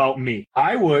worry about me.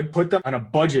 I would put them on a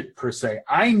budget per se.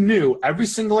 I knew every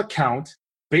single account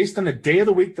based on the day of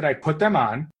the week that I put them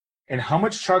on and how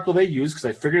much charcoal they use because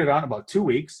I figured it out in about 2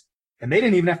 weeks. And they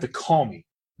didn't even have to call me.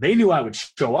 They knew I would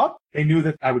show up. They knew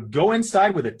that I would go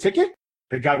inside with a ticket.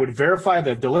 The guy would verify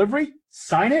the delivery,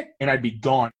 sign it, and I'd be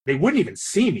gone. They wouldn't even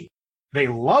see me. They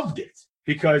loved it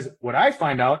because what I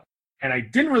find out, and I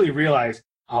didn't really realize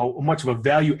how much of a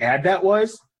value add that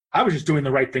was. I was just doing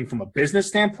the right thing from a business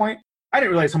standpoint. I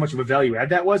didn't realize how much of a value add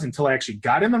that was until I actually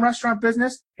got in the restaurant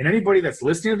business. And anybody that's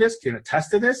listening to this can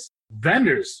attest to this.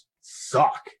 Vendors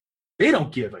suck. They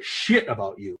don't give a shit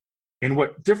about you. And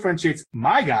what differentiates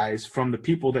my guys from the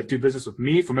people that do business with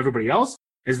me, from everybody else,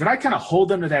 is that I kind of hold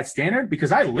them to that standard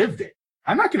because I lived it.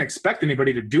 I'm not going to expect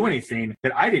anybody to do anything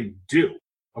that I didn't do.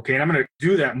 Okay. And I'm going to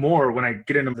do that more when I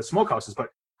get into the smokehouses, but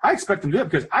I expect them to do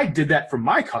it because I did that for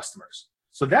my customers.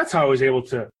 So that's how I was able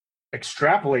to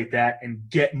extrapolate that and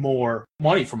get more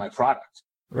money for my product.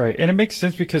 Right. And it makes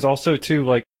sense because also too,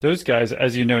 like those guys,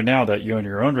 as you know now that you own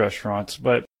your own restaurants,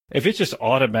 but if it's just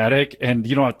automatic and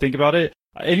you don't have to think about it,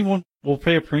 anyone will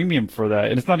pay a premium for that.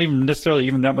 And it's not even necessarily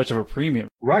even that much of a premium.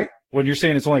 Right. When you're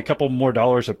saying it's only a couple more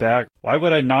dollars a bag, why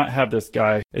would I not have this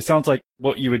guy? It sounds like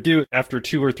what you would do after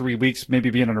 2 or 3 weeks, maybe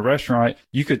being in a restaurant,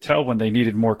 you could tell when they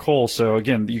needed more coal. So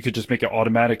again, you could just make it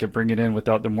automatic and bring it in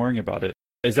without them worrying about it.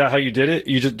 Is that how you did it?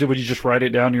 Would you just write it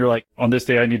down? You're like, on this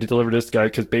day, I need to deliver this guy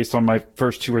because based on my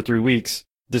first 2 or 3 weeks,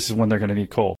 this is when they're going to need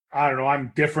coal. I don't know.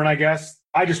 I'm different, I guess.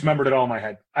 I just remembered it all in my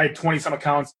head. I had 20 some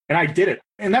accounts and I did it.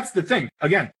 And that's the thing.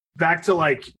 Again, back to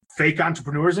like fake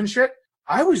entrepreneurs and shit.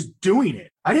 I was doing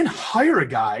it. I didn't hire a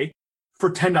guy for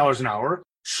 $10 an hour,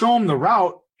 show him the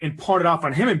route and pawn it off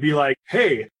on him and be like,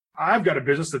 hey, I've got a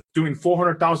business that's doing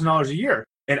 $400,000 a year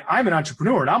and I'm an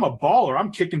entrepreneur and I'm a baller.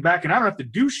 I'm kicking back and I don't have to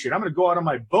do shit. I'm going to go out on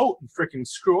my boat and freaking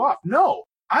screw off. No,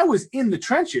 I was in the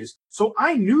trenches. So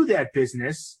I knew that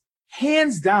business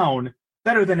hands down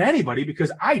better than anybody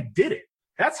because I did it.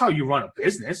 That's how you run a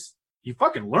business. You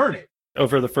fucking learn it.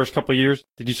 Over the first couple of years,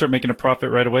 did you start making a profit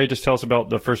right away? Just tell us about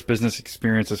the first business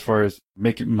experience as far as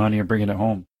making money and bringing it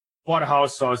home. Bought a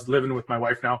house, so I was living with my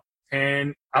wife now,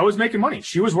 and I was making money.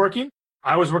 She was working.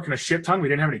 I was working a shit ton. We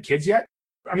didn't have any kids yet.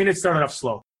 I mean, it started off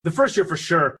slow. The first year for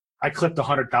sure, I clipped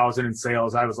 100,000 in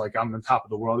sales. I was like, I'm on top of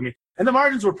the world. I mean, And the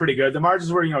margins were pretty good. The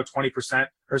margins were, 20%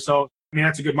 or so. I mean,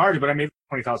 that's a good margin, but I made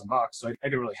 $20,000. So I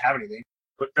didn't really have anything.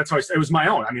 But that's why it was my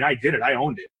own. I mean, I did it. I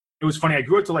owned it. It was funny. I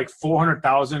grew it to like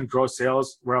 400,000 gross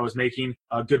sales where I was making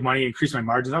good money, increased my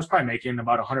margins. I was probably making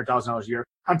about $100,000 a year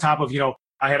on top of,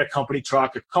 I had a company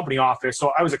truck, a company office.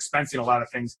 So I was expensing a lot of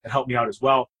things that helped me out as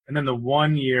well. And then the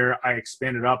 1 year I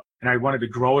expanded up and I wanted to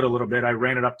grow it a little bit. I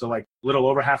ran it up to like a little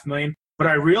over $500,000. But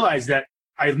I realized that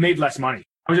I made less money.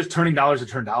 I was just turning dollars to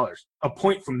turn dollars. A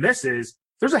point from this is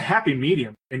there's a happy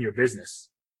medium in your business.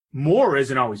 More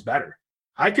isn't always better.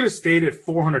 I could have stayed at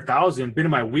 400,000, been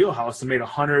in my wheelhouse and made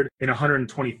 $100,000 and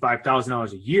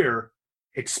 $125,000 a year,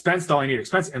 expensed all I need to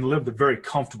expense, and lived a very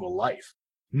comfortable life.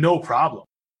 No problem.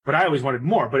 But I always wanted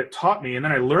more. But it taught me, and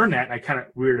then I learned that, and I kind of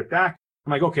reared it back.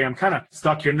 I'm like, okay, I'm kind of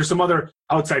stuck here. And there's some other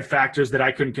outside factors that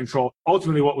I couldn't control.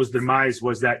 Ultimately, what was the demise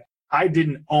was that I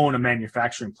didn't own a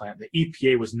manufacturing plant. The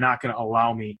EPA was not going to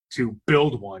allow me to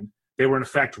build one. They were, in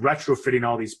effect, retrofitting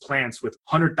all these plants with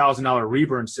 $100,000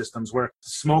 reburn systems where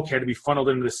smoke had to be funneled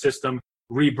into the system,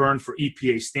 reburned for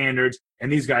EPA standards.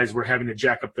 And these guys were having to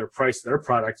jack up their price of their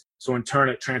product. So in turn,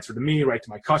 it transferred to me, right to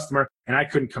my customer, and I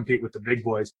couldn't compete with the big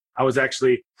boys. I was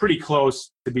actually pretty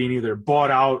close to being either bought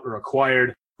out or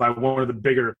acquired by one of the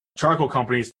bigger charcoal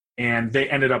companies. And they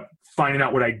ended up finding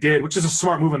out what I did, which is a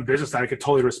smart move on the business side. I could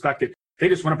totally respect it. They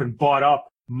just went up and bought up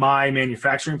my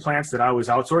manufacturing plants that I was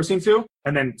outsourcing to,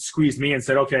 and then squeezed me and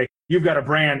said, okay, you've got a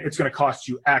brand, it's going to cost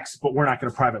you X, but we're not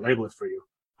going to private label it for you.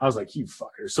 I was like, you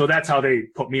fuckers. So that's how they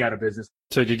put me out of business.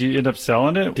 So did you end up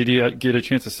selling it? Did you get a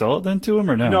chance to sell it then to them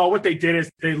or no? No, what they did is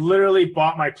they literally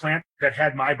bought my plant that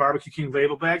had my Barbecue King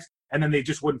label bags, and then they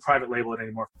just wouldn't private label it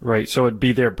anymore. Right. So it'd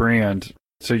be their brand.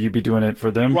 So you'd be doing it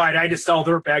for them? Right. I just sell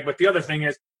their bag. But the other thing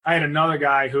is I had another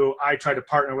guy who I tried to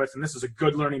partner with, and this is a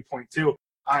good learning point too.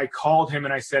 I called him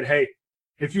and I said, hey,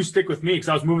 if you stick with me, because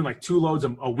I was moving like 2 loads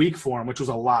a week for him, which was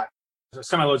a lot. So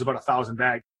semi-load's about 1,000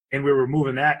 bags. And we were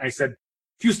moving that. And I said,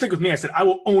 if you stick with me, I said, I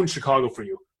will own Chicago for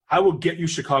you. I will get you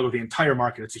Chicago, the entire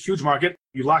market. It's a huge market.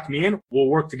 You lock me in, we'll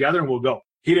work together and we'll go.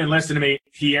 He didn't listen to me.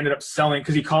 He ended up selling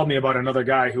because he called me about another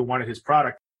guy who wanted his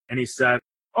product. And he said,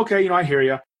 okay, I hear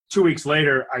you. 2 weeks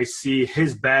later, I see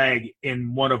his bag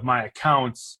in one of my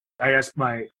accounts. I asked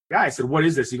my guy, I said, what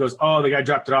is this? He goes, oh, the guy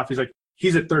dropped it off. He's like,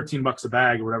 he's at $13 a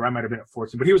bag or whatever. I might have been at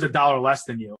 14, but he was $1 less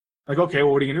than you. Like, okay,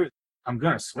 well, what are you going to do? I'm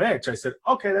going to switch. I said,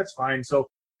 okay, that's fine. So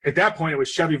at that point, it was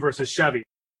Chevy versus Chevy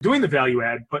doing the value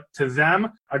add. But to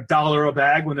them, $1 a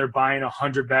bag when they're buying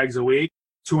 100 bags a week,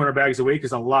 200 bags a week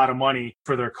is a lot of money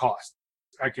for their cost.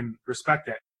 I can respect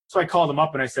that. So I called him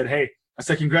up and I said, hey, I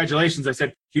said, congratulations. I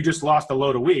said, you just lost a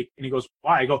load a week. And he goes,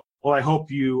 why? I go, well, I hope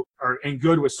you are in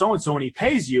good with so-and-so and he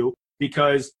pays you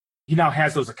because he now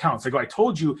has those accounts. I go, I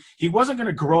told you he wasn't going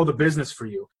to grow the business for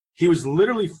you. He was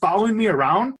literally following me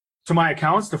around to my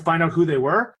accounts to find out who they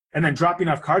were and then dropping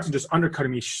off cards and just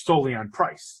undercutting me solely on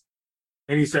price.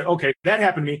 And he said, okay, that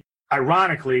happened to me.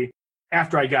 Ironically,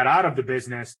 after I got out of the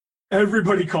business,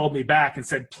 everybody called me back and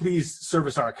said, please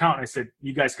service our account. And I said,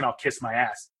 you guys can all kiss my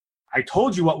ass. I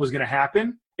told you what was going to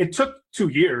happen. It took 2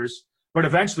 years, but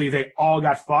eventually they all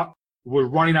got fucked, were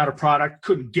running out of product,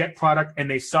 couldn't get product, and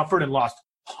they suffered and lost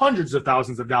hundreds of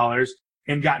thousands of dollars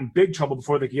and got in big trouble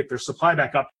before they could get their supply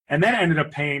back up. And then ended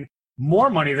up paying more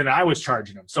money than I was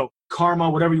charging them. So karma,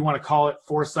 whatever you want to call it,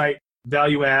 foresight,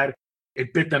 value add,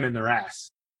 it bit them in their ass.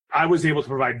 I was able to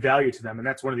provide value to them. And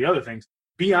that's one of the other things.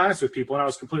 Be honest with people. And I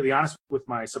was completely honest with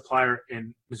my supplier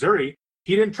in Missouri.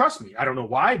 He didn't trust me. I don't know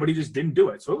why, but he just didn't do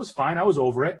it. So it was fine. I was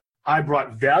over it. I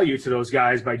brought value to those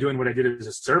guys by doing what I did as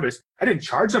a service. I didn't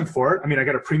charge them for it. I mean, I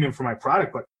got a premium for my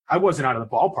product, but I wasn't out of the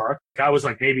ballpark. I was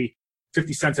like maybe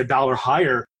 50 cents a dollar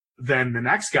higher than the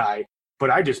next guy,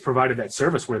 but I just provided that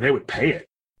service where they would pay it.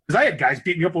 Because I had guys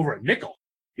beat me up over a nickel.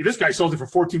 This guy sold it for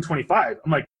 $14.25.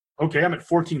 I'm like, okay, I'm at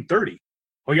 $14.30.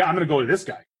 Oh yeah, I'm going to go to this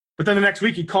guy. But then the next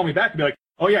week he'd call me back and be like,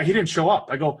 oh yeah, he didn't show up.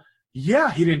 I go, yeah,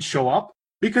 he didn't show up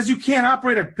because you can't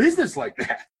operate a business like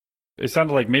that. It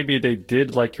sounded like maybe they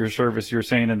did like your service you were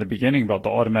saying in the beginning about the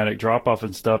automatic drop-off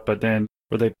and stuff, but then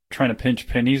were they trying to pinch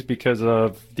pennies because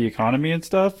of the economy and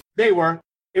stuff? They were.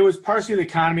 It was partially the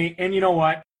economy. And you know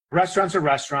what? Restaurants are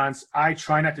restaurants. I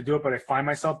try not to do it, but I find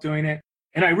myself doing it.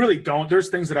 And I really don't. There's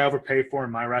things that I overpay for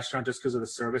in my restaurant just because of the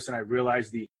service, and I realize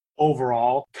the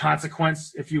overall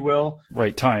consequence, if you will.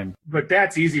 Right, time. But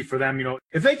that's easy for them.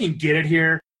 If they can get it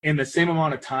here in the same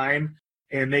amount of time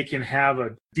and they can have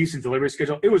a decent delivery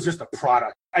schedule, it was just a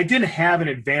product. I didn't have an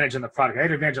advantage on the product. I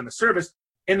had an advantage on the service.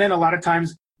 And then a lot of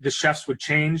times the chefs would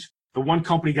change. The one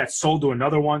company got sold to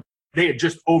another one. They had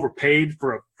just overpaid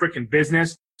for a freaking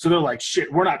business. So they're like,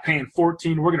 shit, we're not paying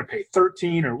 14. We're going to pay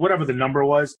 13 or whatever the number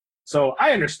was. So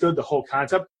I understood the whole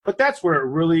concept, but that's where it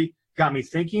really got me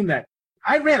thinking that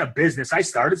I ran a business. I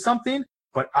started something,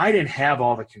 but I didn't have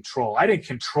all the control. I didn't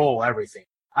control everything.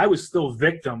 I was still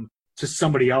victim to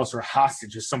somebody else or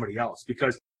hostage to somebody else,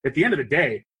 because at the end of the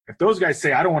day, if those guys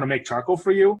say, I don't want to make charcoal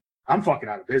for you, I'm fucking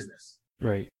out of business.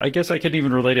 Right. I guess I could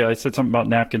even relate it. I said something about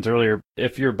napkins earlier.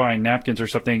 If you're buying napkins or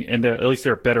something, and at least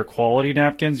they're better quality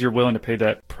napkins, you're willing to pay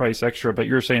that price extra. But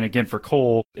you're saying, again, for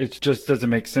coal, it just doesn't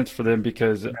make sense for them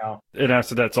because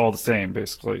that's all the same,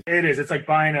 basically. It is. It's like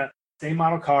buying a same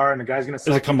model car and the guy's going to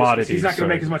sell it's a commodity. He's not going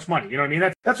to make as much money. You know what I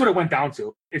mean? That's what it went down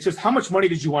to. It's just how much money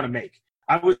did you want to make?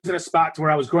 I was in a spot to where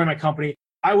I was growing my company.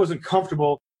 I wasn't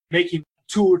comfortable making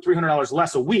 $200 or $300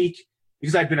 less a week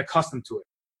because I'd been accustomed to it.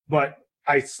 But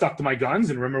I stuck to my guns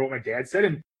and remember what my dad said,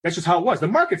 and that's just how it was. The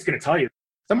market's going to tell you.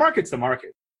 The market's the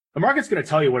market. The market's going to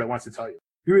tell you what it wants to tell you.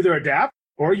 You either adapt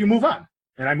or you move on,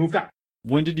 and I moved on.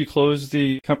 When did you close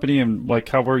the company, and like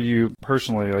how were you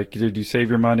personally? Like, did you save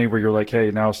your money where you're like,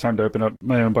 hey, now it's time to open up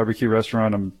my own barbecue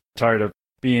restaurant? I'm tired of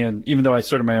being, even though I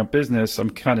started my own business, I'm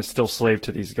kind of still slave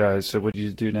to these guys. So what did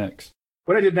you do next?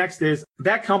 What I did next is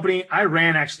that company I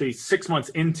ran actually 6 months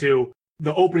into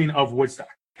the opening of Woodstock.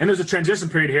 And there's a transition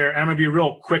period here, and I'm going to be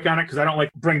real quick on it because I don't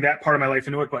like bring that part of my life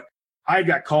into it. But I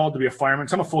got called to be a fireman.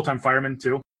 So I'm a full-time fireman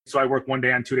too. So I work one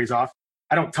day on, 2 days off.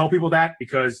 I don't tell people that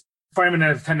because firemen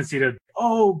have a tendency to,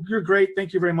 oh, you're great.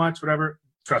 Thank you very much. Whatever.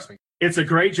 Trust me. It's a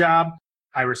great job.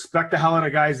 I respect the hell out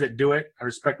of guys that do it. I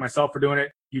respect myself for doing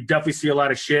it. You definitely see a lot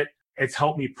of shit. It's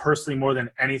helped me personally more than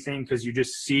anything because you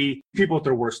just see people at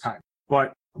their worst time.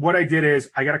 But what I did is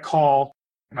I got a call.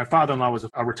 My father-in-law was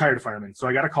a retired fireman. So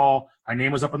I got a call. My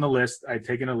name was up on the list. I had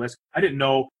taken a list. I didn't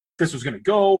know this was going to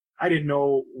go. I didn't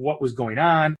know what was going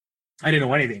on. I didn't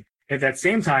know anything. At that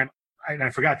same time, and I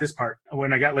forgot this part,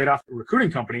 when I got laid off the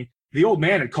recruiting company, the old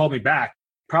man had called me back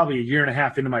probably a year and a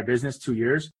half into my business, 2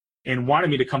 years, and wanted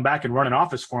me to come back and run an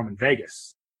office for him in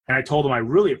Vegas. And I told him, I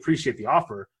really appreciate the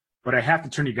offer, but I have to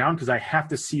turn you down because I have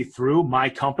to see through my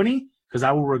company because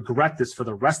I will regret this for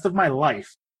the rest of my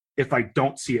life if I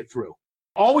don't see it through.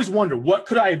 Always wonder, what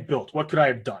could I have built? What could I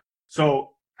have done?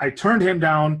 So I turned him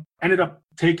down, ended up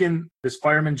taking this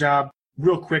fireman job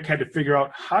real quick, had to figure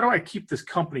out how do I keep this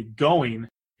company going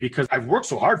because I've worked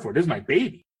so hard for it. This is my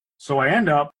baby. So I end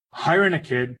up hiring a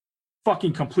kid,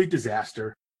 fucking complete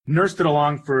disaster, nursed it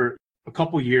along for a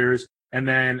couple years. And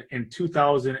then in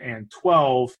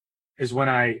 2012 is when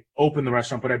I opened the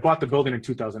restaurant, but I bought the building in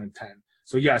 2010.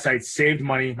 So yes, I had saved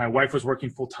money. My wife was working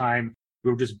full time.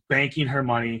 We were just banking her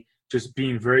money, just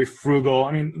being very frugal.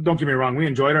 I mean, don't get me wrong. We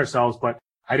enjoyed ourselves, but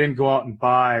I didn't go out and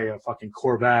buy a fucking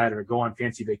Corvette or go on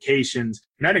fancy vacations.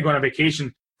 And I didn't go on a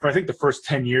vacation for, I think, the first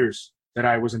 10 years that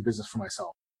I was in business for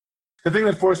myself. The thing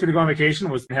that forced me to go on vacation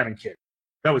was having kids.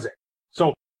 That was it.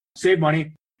 So saved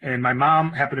money. And my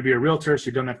mom happened to be a realtor.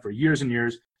 She'd done that for years and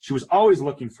years. She was always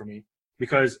looking for me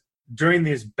because during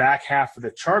this back half of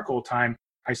the charcoal time,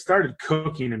 I started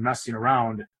cooking and messing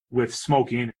around with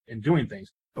smoking and doing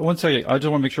things. One second. I just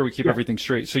want to make sure we keep everything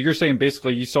straight. So you're saying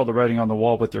basically you saw the writing on the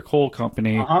wall with your coal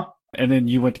company, and then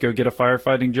you went to go get a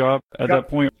firefighting job at that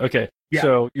point? Okay. Yeah.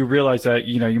 So you realize that,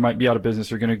 you know, you might be out of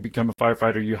business. You're going to become a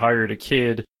firefighter. You hired a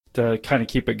kid to kind of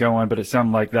keep it going, but it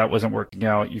sounded like that wasn't working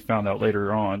out. You found out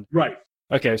later on. Right.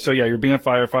 Okay. So yeah, you're being a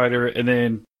firefighter, and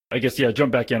then I guess,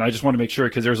 jump back in. I just want to make sure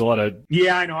because there's a lot of...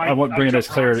 Yeah, I know. I want bringing this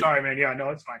clarity. Sorry, man. Yeah, no,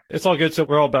 it's fine. It's all good. So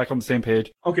we're all back on the same page.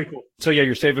 Okay, cool. So yeah,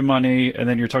 you're saving money, and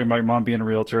then you're talking about your mom being a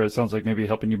realtor. It sounds like maybe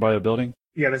helping you buy a building.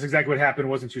 Yeah, that's exactly what happened.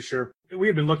 Wasn't too sure. We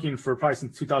had been looking for probably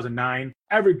since 2009.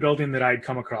 Every building that I'd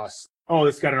come across, oh,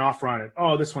 this got an offer on it.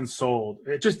 Oh, this one's sold.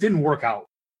 It just didn't work out,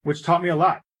 which taught me a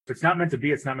lot. If it's not meant to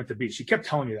be, it's not meant to be. She kept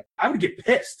telling me that. I would get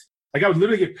pissed. Like I would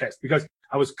literally get pissed because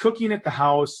I was cooking at the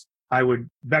house.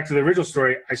 Back to the original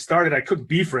story, I cooked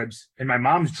beef ribs in my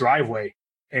mom's driveway.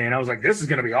 And I was like, this is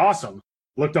going to be awesome.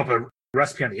 Looked up a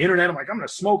recipe on the internet. I'm like, I'm going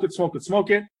to smoke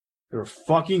it. They were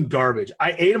fucking garbage.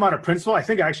 I ate them out of principle. I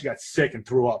think I actually got sick and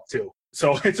threw up too.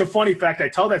 So it's a funny fact. I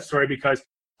tell that story because,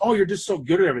 oh, you're just so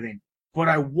good at everything. But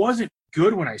I wasn't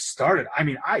good when I started. I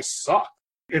mean, I sucked.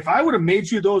 If I would have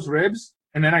made you those ribs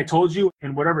and then I told you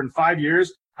in 5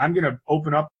 years, I'm going to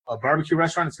open up a barbecue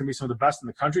restaurant. It's going to be some of the best in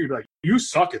the country. You'd be like, you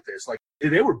suck at this. Like,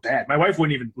 they were bad. My wife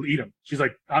wouldn't even eat them. She's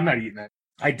like, I'm not eating that.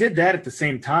 I did that at the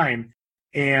same time.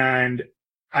 And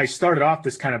I started off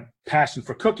this kind of passion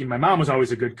for cooking. My mom was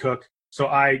always a good cook. So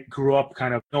I grew up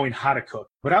kind of knowing how to cook.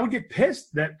 But I would get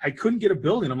pissed that I couldn't get a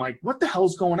building. I'm like, what the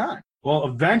hell's going on? Well,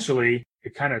 eventually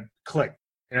it kind of clicked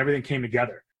and everything came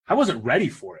together. I wasn't ready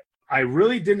for it. I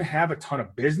really didn't have a ton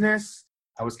of business.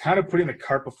 I was kind of putting the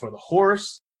cart before the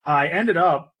horse. I ended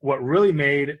up, what really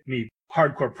made me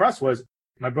hardcore press was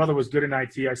My brother was good in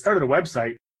IT. I started a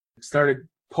website, started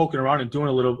poking around and doing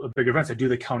a little big events. I do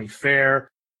the county fair,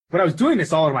 but I was doing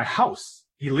this all in my house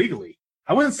illegally.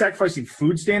 I wasn't sacrificing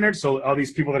food standards. So all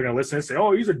these people that are going to listen and say,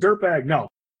 oh, he's a dirtbag. No,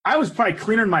 I was probably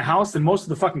cleaner in my house than most of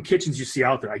the fucking kitchens you see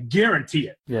out there. I guarantee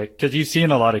it. Yeah, because you've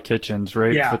seen a lot of kitchens,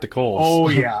 right? Yeah. With the Kohl's. Oh,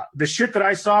 yeah. The shit that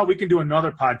I saw, we can do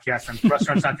another podcast on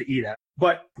restaurants not to eat at.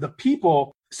 But the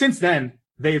people, since then,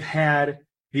 they've had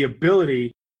the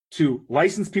ability to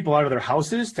license people out of their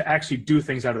houses to actually do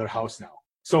things out of their house now.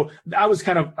 So I was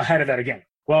kind of ahead of that again.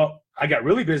 Well, I got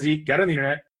really busy, got on the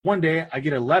internet. One day I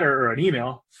get a letter or an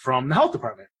email from the health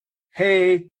department.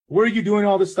 Hey, where are you doing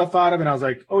all this stuff out of? And I was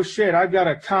like, oh shit, I've got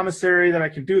a commissary that I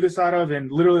can do this out of, and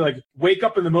literally like wake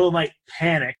up in the middle of the night,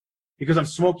 panic because I'm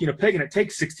smoking a pig and it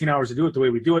takes 16 hours to do it the way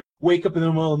we do it. Wake up in the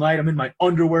middle of the night, I'm in my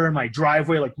underwear in my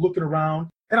driveway, like looking around.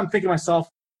 And I'm thinking to myself,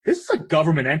 this is a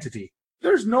government entity.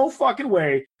 There's no fucking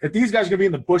way that these guys are going to be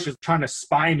in the bushes trying to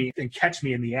spy me and catch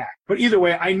me in the act. But either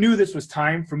way, I knew this was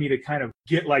time for me to kind of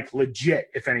get like legit,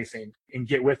 if anything, and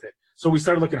get with it. So we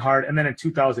started looking hard. And then in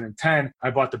 2010, I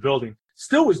bought the building.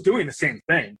 Still was doing the same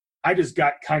thing. I just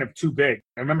got kind of too big.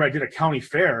 I remember I did a county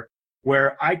fair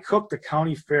where I cooked the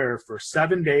county fair for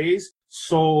 7 days,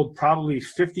 sold probably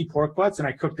 50 pork butts, and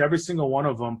I cooked every single one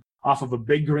of them off of a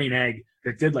big green egg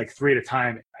that did like 3 at a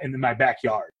time in my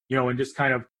backyard, and just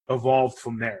kind of evolved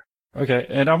from there. Okay.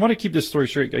 And I want to keep this story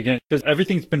straight again, because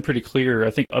everything's been pretty clear,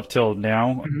 I think, up till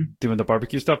now, doing the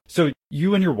barbecue stuff. So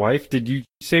you and your wife, did you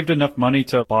saved enough money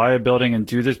to buy a building and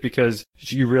do this because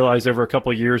you realized over a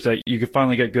couple of years that you could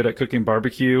finally get good at cooking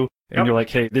barbecue? And you're like,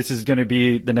 hey, this is going to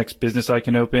be the next business I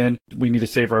can open. We need to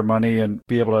save our money and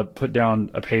be able to put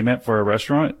down a payment for a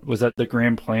restaurant. Was that the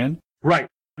grand plan? Right.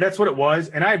 That's what it was.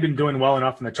 And I had been doing well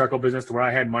enough in the charcoal business to where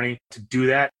I had money to do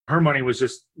that. Her money was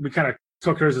just, we kind of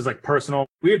took hers as like personal.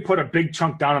 We had put a big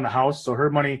chunk down on the house. So her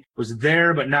money was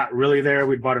there, but not really there.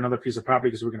 We'd bought another piece of property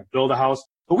because we were going to build a house.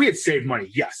 But we had saved money.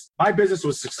 Yes. My business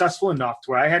was successful enough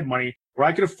to where I had money where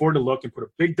I could afford to look and put a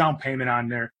big down payment on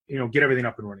there, get everything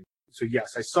up and running. So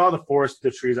yes, I saw the forest,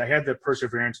 the trees. I had the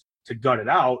perseverance to gut it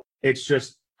out. It's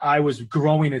just, I was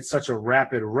growing at such a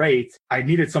rapid rate. I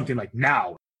needed something like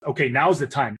now. Okay, now's the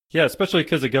time. Yeah, especially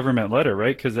because of government letter,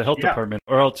 right? Because the health department,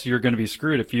 or else you're going to be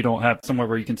screwed if you don't have somewhere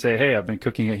where you can say, hey, I've been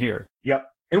cooking it here. Yep.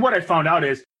 And what I found out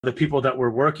is the people that were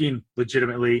working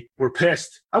legitimately were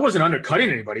pissed. I wasn't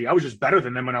undercutting anybody. I was just better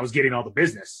than them when I was getting all the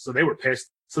business. So they were pissed.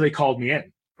 So they called me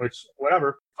in, which,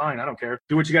 whatever, fine, I don't care.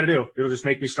 Do what you got to do. It'll just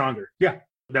make me stronger. Yeah,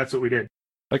 that's what we did.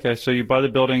 Okay, so you buy the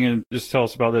building and just tell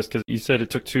us about this because you said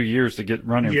it took 2 years to get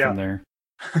running from there.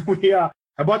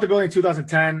 I bought the building in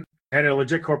 2010. Had a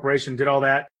legit corporation, did all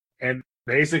that, and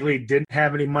basically didn't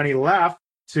have any money left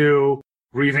to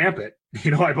revamp it.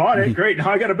 I bought it. Great. Now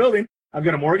I got a building. I've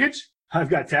got a mortgage. I've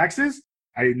got taxes.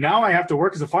 Now I have to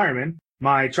work as a fireman.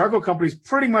 My charcoal company's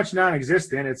pretty much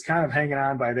non-existent. It's kind of hanging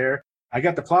on by there. I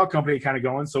got the plow company kind of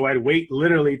going, so I'd wait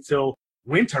literally till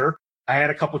winter. I had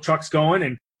a couple trucks going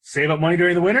and save up money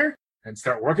during the winter and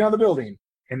start working on the building.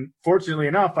 And fortunately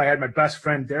enough, I had my best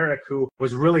friend, Derek, who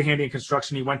was really handy in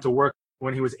construction. He went to work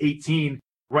when he was 18,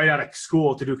 right out of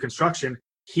school to do construction.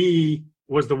 He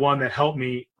was the one that helped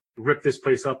me rip this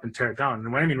place up and tear it down.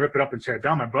 And when I mean rip it up and tear it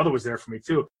down, my brother was there for me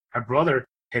too. My brother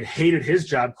had hated his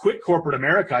job, quit corporate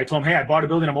America. I told him, hey, I bought a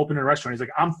building. I'm opening a restaurant. He's like,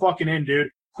 I'm fucking in,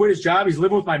 dude. Quit his job. He's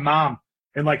living with my mom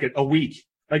in like a week.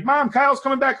 Like, Mom, Kyle's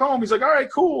coming back home. He's like, all right,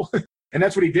 cool. And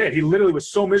that's what he did. He literally was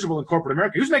so miserable in corporate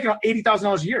America. He was making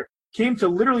 $80,000 a year. Came to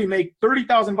literally make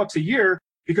 $30,000 a year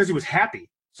because he was happy.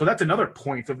 So that's another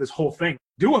point of this whole thing.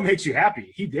 Do what makes you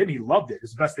happy. He did. He loved it.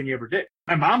 It's the best thing he ever did.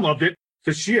 My mom loved it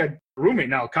because she had a roommate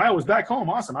now. Kyle was back home.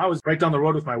 Awesome. I was right down the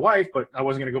road with my wife, but I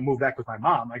wasn't going to go move back with my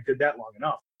mom. I did that long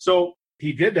enough. So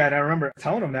he did that. I remember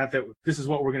telling him that this is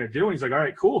what we're going to do. And he's like, all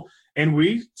right, cool. And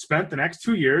we spent the next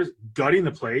 2 years gutting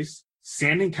the place,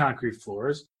 sanding concrete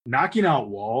floors, knocking out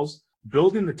walls,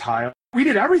 building the tile. We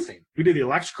did everything. We did the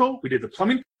electrical. We did the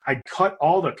plumbing. I cut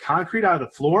all the concrete out of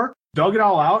the floor, dug it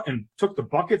all out and took the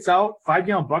buckets out,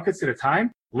 5-gallon buckets at a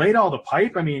time, laid all the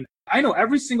pipe. I mean, I know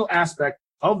every single aspect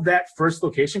of that first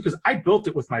location because I built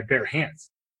it with my bare hands.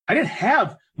 I didn't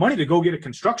have money to go get a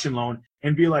construction loan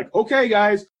and be like, okay,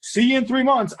 guys, see you in 3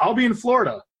 months. I'll be in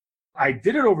Florida. I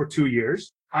did it over 2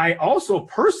 years. I also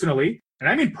personally, and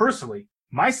I mean personally,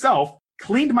 myself,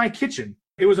 cleaned my kitchen.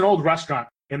 It was an old restaurant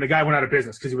and the guy went out of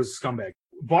business because he was a scumbag.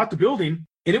 Bought the building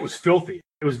and it was filthy.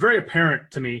 It was very apparent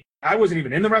to me. I wasn't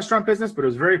even in the restaurant business, but it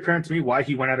was very apparent to me why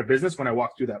he went out of business when I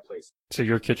walked through that place. So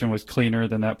your kitchen was cleaner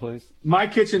than that place? My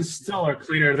kitchens still are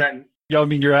cleaner than... Yeah, I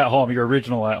mean, your at-home, your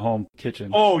original at-home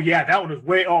kitchen. Oh, yeah, that one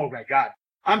was oh, my God.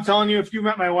 I'm telling you, if you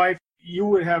met my wife, you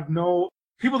would have no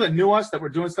people that knew us, that were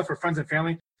doing stuff for friends and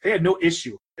family, they had no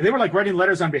issue. And they were like writing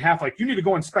letters on behalf, like, you need to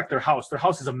go inspect their house. Their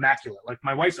house is immaculate. Like,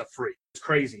 my wife's a freak. It's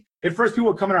crazy. At first,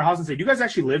 people would come in our house and say, do you guys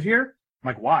actually live here? I'm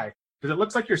like, why? Because it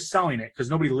looks like you're selling it because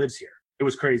nobody lives here. It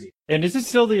was crazy. And is it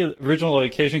still the original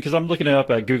location? Because I'm looking it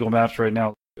up at Google Maps right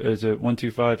now. Is it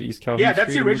 125 East Calhoun Yeah,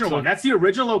 that's Street, the original one. That's the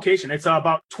original location. It's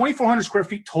about 2,400 square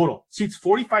feet total. Seats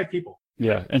 45 people.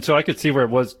 Yeah, and so I could see where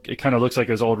it kind of looks like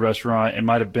his old restaurant. It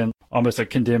might have been almost a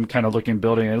condemned kind of looking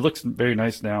building. And it looks very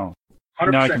nice now.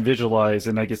 100%. Now I can visualize,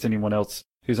 and I guess anyone else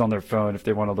who's on their phone, if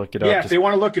they want to look it up. Yeah, if they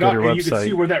want to look it up, and you can website.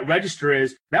 see where that register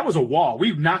is. That was a wall.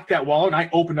 We knocked that wall, and I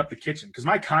opened up the kitchen because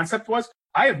my concept was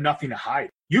I have nothing to hide.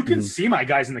 You can see my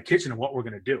guys in the kitchen and what we're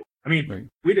going to do. I mean,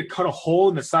 we had to cut a hole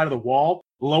in the side of the wall,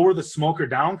 lower the smoker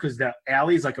down because the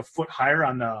alley is like a foot higher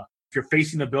if you're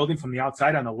facing the building from the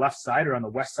outside on the left side or on the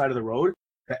west side of the road,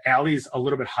 the alley is a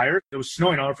little bit higher. It was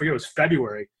snowing. I'll never forget, it was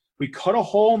February. We cut a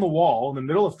hole in the wall in the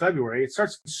middle of February. It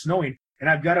starts snowing, and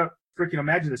I've got to freaking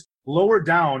imagine this, lower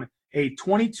down a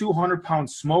 2,200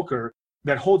 pound smoker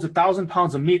that holds 1,000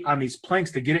 pounds of meat on these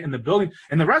planks to get it in the building.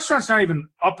 And the restaurant's not even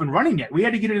up and running yet. We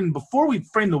had to get it in before we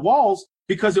framed the walls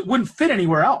because it wouldn't fit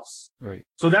anywhere else. Right.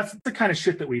 So that's the kind of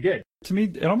shit that we did. To me,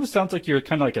 it almost sounds like you're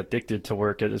kind of like addicted to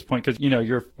work at this point because,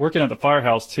 you're working at the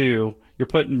firehouse too. You're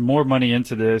putting more money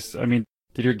into this. I mean,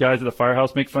 did your guys at the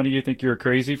firehouse make fun of you? Think you're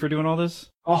crazy for doing all this?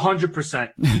 100%.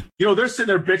 They're sitting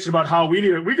there bitching about how we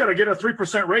got to get a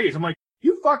 3% raise. I'm like,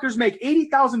 you fuckers make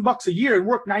 $80,000 a year and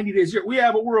work 90 days a year.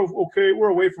 Yeah, but we're okay. We're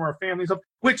away from our families,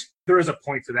 which there is a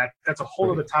point to that. That's a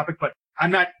whole other topic, but I'm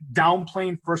not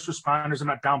downplaying first responders. I'm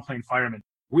not downplaying firemen.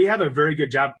 We have a very good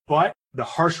job, but the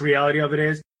harsh reality of it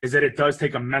is that it does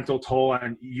take a mental toll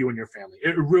on you and your family.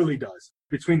 It really does.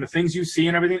 Between the things you see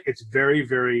and everything, it's very,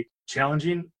 very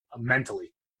challenging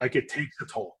mentally. Like, it takes a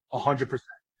toll, 100%.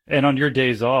 And on your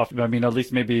days off, I mean, at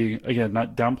least maybe, again,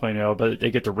 not downplaying it all, but they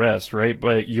get to rest, right?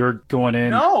 But you're going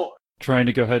in trying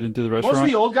to go ahead and do the restaurant? Most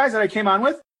of the old guys that I came on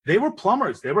with, they were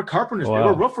plumbers. They were carpenters. Wow. They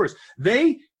were roofers.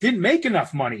 They didn't make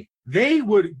enough money. They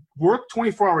would work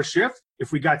 24-hour shift.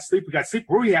 If we got sleep, we got sleep.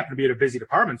 We happened to be at a busy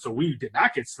department, so we did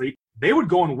not get sleep. They would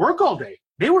go and work all day.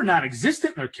 They were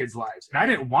non-existent in their kids' lives. And I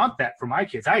didn't want that for my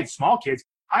kids. I had small kids.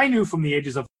 I knew from the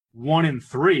ages of 1 and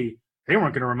 3, they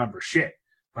weren't going to remember shit.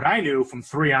 But I knew from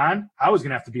 3 on, I was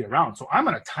going to have to be around. So I'm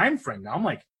on a time frame now. I'm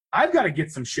like, I've got to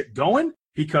get some shit going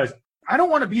because I don't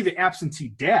want to be the absentee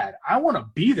dad. I want to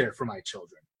be there for my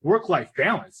children. Work-life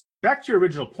balance. Back to your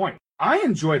original point. I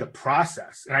enjoy the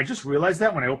process. And I just realized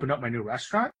that when I opened up my new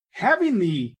restaurant. Having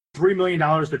the $3 million,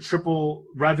 the triple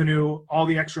revenue, all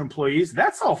the extra employees,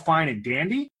 that's all fine and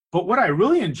dandy. But what I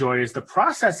really enjoy is the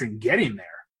process and getting there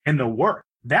and the work.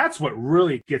 That's what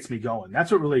really gets me going.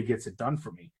 That's what really gets it done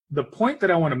for me. The point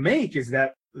that I want to make is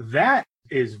that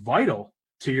is vital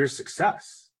to your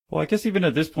success. Well, I guess even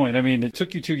at this point, I mean, it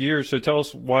took you 2 years. So tell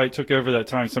us why it took over that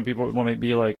time. Some people might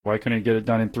be like, why couldn't you get it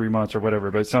done in 3 months or whatever?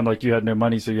 But it sounded like you had no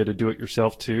money, so you had to do it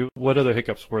yourself too. What other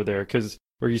hiccups were there? Because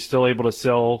were you still able to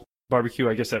sell barbecue,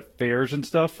 I guess, at fairs and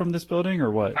stuff from this building or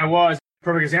what? I was.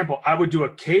 Perfect example. I would do a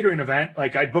catering event.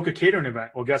 Like, I'd book a catering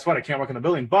event. Well, guess what? I can't work in the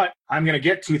building, but I'm going to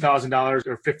get $2,000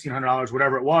 or $1,500,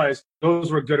 whatever it was.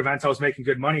 Those were good events. I was making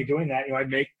good money doing that. I'd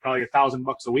make probably $1,000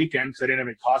 a weekend because I didn't have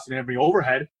any costs, I didn't have any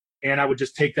overhead. And I would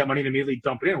just take that money and immediately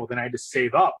dump it in. Well, then I had to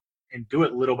save up and do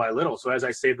it little by little. So as I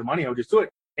saved the money, I would just do it.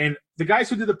 And the guys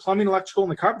who did the plumbing, electrical,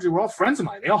 and the carpentry were all friends of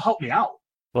mine. They all helped me out.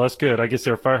 Well, that's good. I guess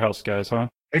they're firehouse guys, huh?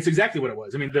 It's exactly what it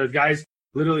was. I mean, the guys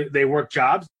literally, they worked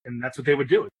jobs and that's what they would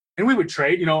do. And we would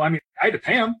trade, I mean, I had to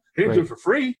pay them. They didn't do it for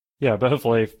free. Yeah, but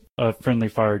hopefully a friendly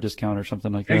fire discount or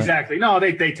something like that. Exactly. No,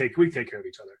 we take care of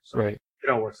each other. So right. It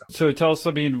all works out. So tell us,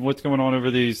 I mean, what's going on over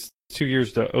these 2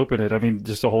 years to open it? I mean,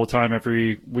 just the whole time,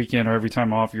 every weekend or every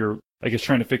time off, you're, I guess,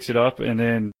 trying to fix it up, and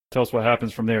then tell us what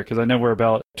happens from there. Because I know we're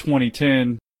about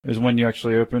 2010 is when you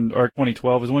actually opened, or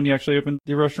 2012 is when you actually opened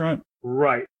the restaurant.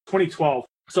 Right. 2012.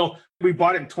 So we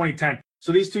bought it in 2010.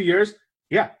 So these 2 years,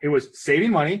 yeah, it was saving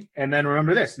money. And then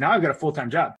remember this, now I've got a full-time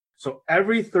job. So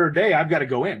every third day I've got to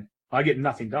go in. I get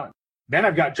nothing done. Then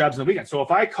I've got jobs on the weekend. So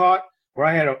if I caught where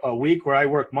I had a week where I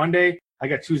work Monday, I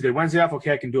got Tuesday, Wednesday off.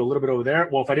 Okay, I can do a little bit over there.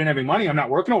 Well, if I didn't have any money, I'm not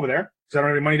working over there because I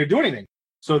don't have any money to do anything.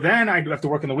 So then I have to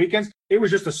work on the weekends. It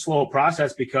was just a slow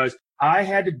process because I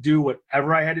had to do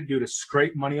whatever I had to do to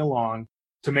scrape money along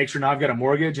to make sure now I've got a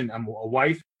mortgage and I'm a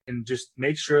wife and just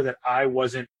make sure that I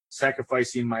wasn't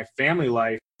sacrificing my family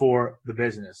life for the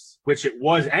business, which it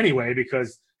was anyway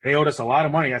because they owed us a lot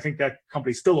of money. I think that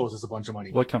company still owes us a bunch of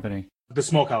money. What company? The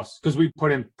smokehouse, because we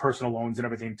put in personal loans and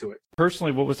everything to it.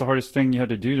 Personally, what was the hardest thing you had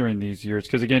to do during these years?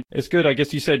 Because again, it's good. I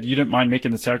guess you said you didn't mind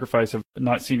making the sacrifice of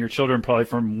not seeing your children probably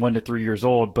from 1 to 3 years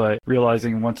old, but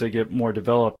realizing once they get more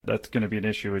developed, that's going to be an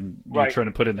issue, and you're trying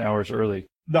to put in the hours early.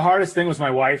 The hardest thing was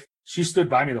my wife. She stood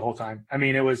by me the whole time. I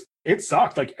mean, it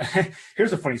sucked. Like,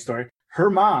 here's a funny story. Her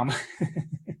mom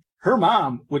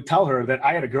would tell her that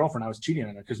I had a girlfriend. I was cheating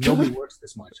on her because nobody works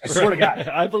this much. I swear to God.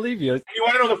 I believe you. And you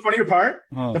want to know the funnier part?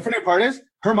 The funnier part is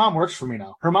her mom works for me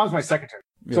now. Her mom's my secretary.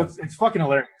 So it's fucking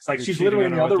hilarious. Like, she's literally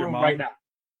in the other room right now.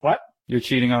 What? You're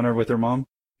cheating on her with her mom?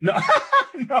 No,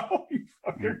 no, you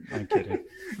fucker. I'm kidding.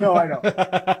 No, I know.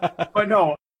 But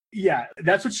no, yeah,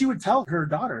 that's what she would tell her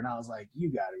daughter. And I was like,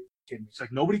 you gotta be kidding me. She's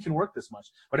like, nobody can work this much.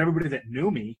 But everybody that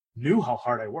knew me knew how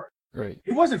hard I worked. Right.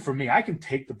 It wasn't for me. I can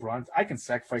take the brunt. I can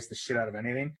sacrifice the shit out of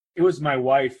anything. It was my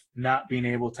wife not being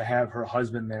able to have her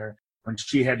husband there when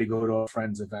she had to go to a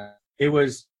friend's event. It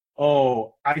was,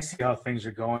 oh, I see how things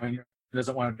are going. He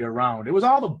doesn't want to be around. It was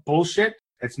all the bullshit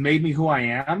that's made me who I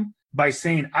am by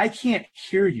saying, I can't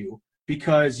hear you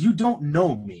because you don't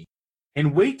know me.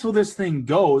 And wait till this thing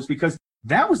goes, because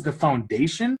that was the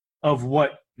foundation of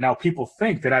what now people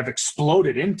think that I've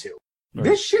exploded into. Right.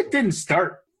 This shit didn't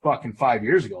start fucking 5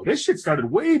 years ago. This shit started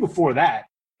way before that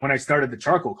when I started the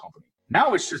charcoal company.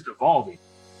 Now it's just evolving.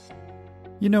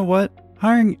 You know what?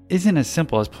 Hiring isn't as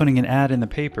simple as putting an ad in the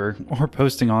paper or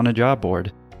posting on a job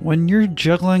board. When you're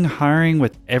juggling hiring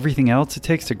with everything else it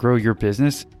takes to grow your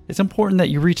business, it's important that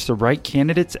you reach the right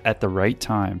candidates at the right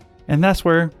time. And that's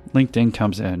where LinkedIn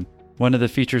comes in. One of the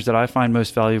features that I find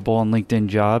most valuable on LinkedIn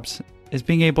Jobs is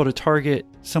being able to target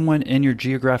someone in your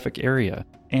geographic area.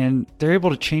 And they're able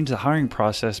to change the hiring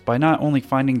process by not only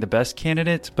finding the best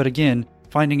candidates, but again,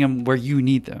 finding them where you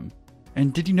need them.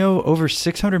 And did you know over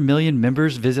 600 million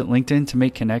members visit LinkedIn to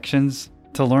make connections,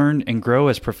 to learn and grow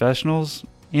as professionals,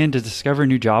 and to discover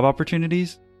new job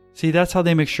opportunities? See, that's how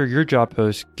they make sure your job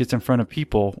post gets in front of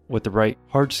people with the right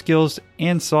hard skills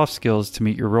and soft skills to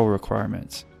meet your role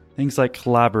requirements. Things like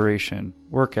collaboration,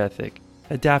 work ethic,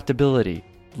 adaptability.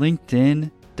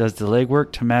 LinkedIn does the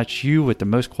legwork to match you with the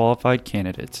most qualified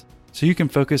candidates, so you can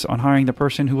focus on hiring the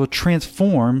person who will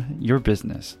transform your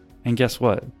business. And guess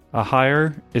what? A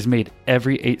hire is made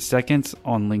every 8 seconds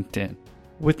on LinkedIn.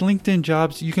 With LinkedIn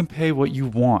Jobs, you can pay what you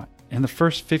want, and the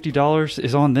first $50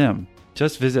 is on them.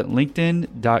 Just visit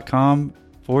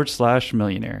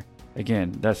linkedin.com/millionaire.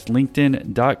 Again, that's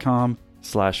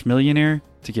linkedin.com/millionaire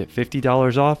to get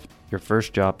 $50 off your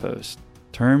first job post.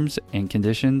 Terms and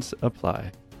conditions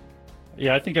apply.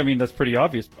 Yeah, I mean, that's pretty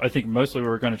obvious. I think mostly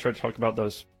we're going to try to talk about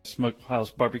those smokehouse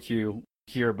barbecue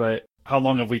here, but how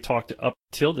long have we talked up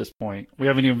till this point? We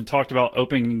haven't even talked about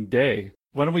opening day.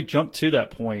 Why don't we jump to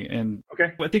that point? And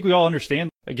okay. I think we all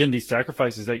understand, again, these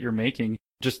sacrifices that you're making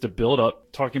just to build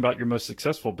up, talking about your most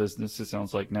successful business, it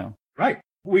sounds like now. Right.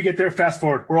 We get there, fast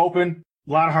forward. We're open,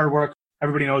 a lot of hard work.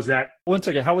 Everybody knows that. One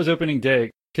second, how was opening day?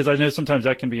 Because I know sometimes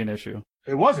that can be an issue.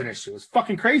 It was an issue. It was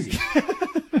fucking crazy.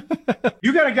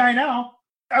 You got a guy now.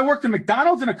 I worked in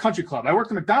McDonald's and a country club. I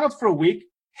worked in McDonald's for a week,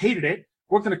 hated it.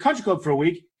 Worked in a country club for a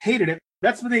week, hated it.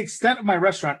 That's the extent of my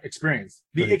restaurant experience,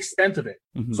 the extent of it.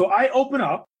 Mm-hmm. So I open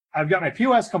up. I've got my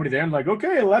POS company there. I'm like,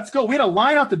 okay, let's go. We had a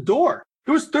line out the door.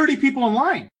 There was 30 people in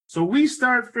line. So we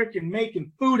start freaking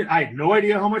making food. And I had no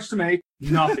idea how much to make.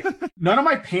 Nothing. None of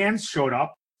my pans showed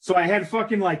up. So I had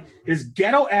fucking like this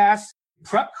ghetto ass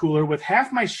prep cooler with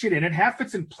half my shit in it. Half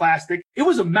it's in plastic. It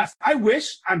was a mess.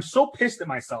 I'm so pissed at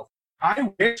myself.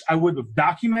 I wish I would have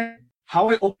documented how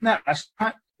I opened that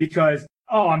restaurant because,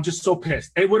 I'm just so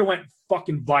pissed. It would have went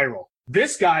fucking viral.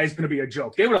 This guy is going to be a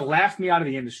joke. They would have laughed me out of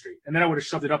the industry. And then I would have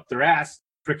shoved it up their ass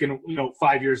freaking,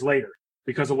 5 years later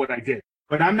because of what I did.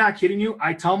 But I'm not kidding you.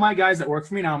 I tell my guys that work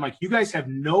for me now, I'm like, you guys have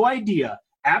no idea,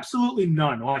 absolutely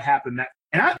none what happened that.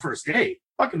 And not the first day,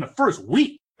 fucking the first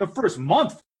week, the first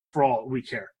month for all we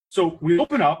care. So we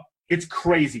open up. It's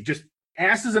crazy. Just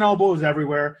asses and elbows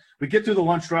everywhere. We get through the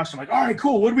lunch rush. I'm like, all right,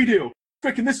 cool. What do we do?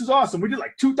 Freaking, this is awesome. We did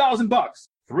like $2,000,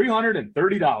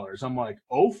 $330. I'm like,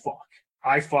 oh, fuck.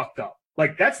 I fucked up.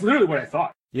 Like, that's literally what I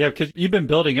thought. Yeah, because you've been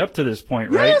building up to this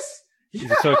point, right? Yes.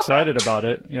 You're so excited about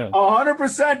it. Yeah.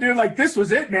 100%, dude. Like, this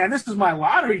was it, man. This is my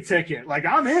lottery ticket. Like,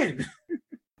 I'm in.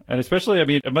 And especially, I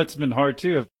mean, it must have been hard,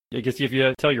 too. I guess if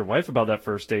you tell your wife about that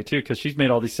first day, too, because she's made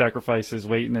all these sacrifices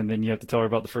waiting, and then you have to tell her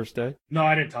about the first day. No,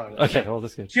 I didn't tell her that. Okay, well,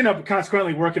 that's good. She ended up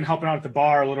consequently working, helping out at the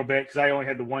bar a little bit, because I only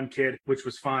had the one kid, which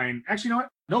was fine. Actually, you know what?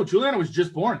 No, Juliana was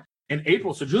just born in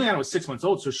April. So Juliana was 6 months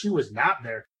old, so she was not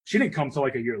there. She didn't come till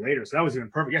like a year later, so that was even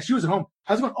perfect. Yeah, she was at home.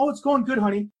 I was going, oh, it's going good,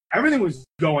 honey. Everything was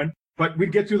going. But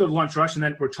we'd get through the lunch rush, and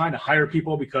then we're trying to hire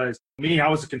people because I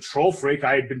was a control freak.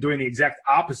 I had been doing the exact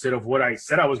opposite of what I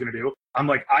said I was going to do. I'm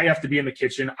like, I have to be in the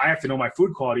kitchen. I have to know my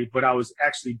food quality, but I was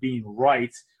actually being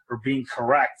right or being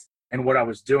correct in what I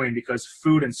was doing because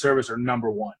food and service are number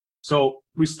one. So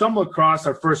we stumble across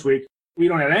our first week. We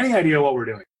don't have any idea what we're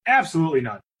doing. Absolutely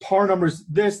none. Par numbers,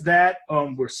 this, that.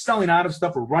 We're selling out of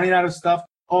stuff. We're running out of stuff.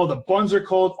 Oh, the buns are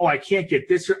cold. Oh, I can't get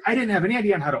this here. I didn't have any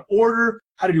idea on how to order,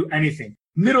 how to do anything.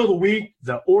 Middle of the week,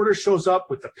 the order shows up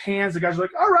with the pans. The guys are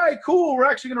like, all right, cool. We're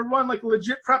actually going to run like a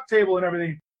legit prep table and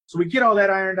everything. So we get all that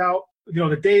ironed out.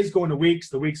 The days go into weeks,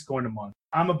 the weeks go into months.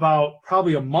 I'm about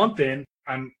probably a month in.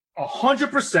 I'm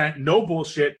 100%, no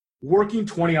bullshit, working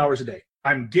 20 hours a day.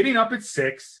 I'm getting up at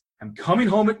 6. I'm coming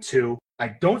home at 2.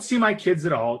 I don't see my kids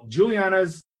at all.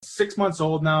 Juliana's 6 months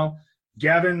old now.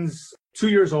 Gavin's 2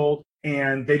 years old.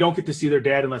 And they don't get to see their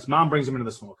dad unless mom brings them into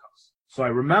the smokehouse. So I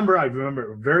remember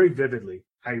it very vividly.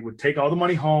 I would take all the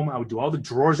money home. I would do all the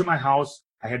drawers at my house.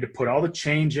 I had to put all the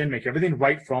change in, make everything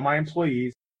right for all my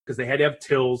employees because they had to have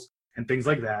tills and things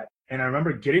like that. And I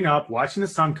remember getting up, watching the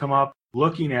sun come up,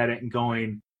 looking at it and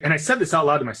going, and I said this out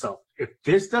loud to myself, if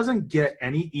this doesn't get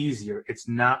any easier, it's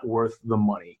not worth the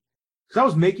money. Because I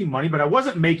was making money, but I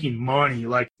wasn't making money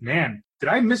like, man, did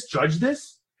I misjudge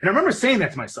this? And I remember saying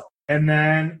that to myself. And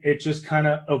then it just kind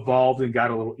of evolved and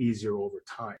got a little easier over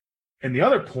time. And the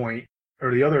other point,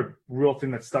 or the other real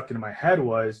thing that stuck into my head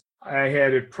was I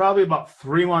had it probably about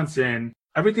 3 months in.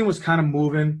 Everything was kind of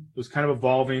moving. It was kind of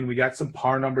evolving. We got some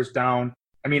par numbers down.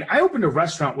 I mean, I opened a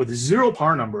restaurant with 0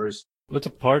 par numbers. What's a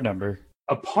par number?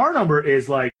 A par number is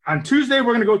like, on Tuesday,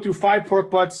 we're going to go through 5 pork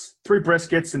butts, 3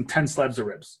 briskets, and 10 slabs of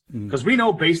ribs. Because we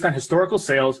know based on historical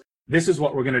sales, this is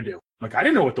what we're going to do. Like, I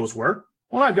didn't know what those were.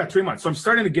 Well, I've got 3 months. So I'm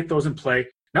starting to get those in play.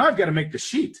 Now I've got to make the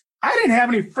sheet. I didn't have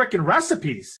any freaking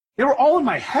recipes. They were all in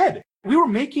my head. We were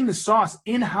making the sauce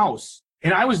in-house.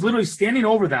 And I was literally standing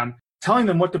over them, telling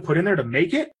them what to put in there to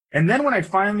make it. And then when I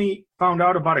finally found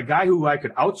out about a guy who I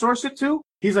could outsource it to,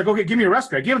 he's like, okay, give me a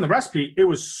recipe. I gave him the recipe. It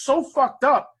was so fucked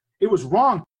up. It was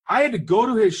wrong. I had to go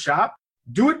to his shop,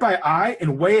 do it by eye,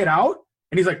 and weigh it out.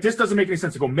 And he's like, this doesn't make any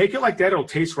sense. I go, make it like that. It'll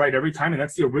taste right every time. And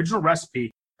that's the original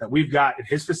recipe that we've got at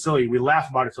his facility. We laugh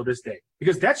about it till this day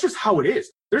because that's just how it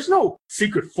is. There's no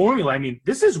secret formula. I mean,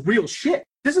 this is real shit.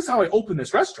 This is how I opened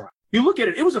this restaurant. You look at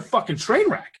it, it was a fucking train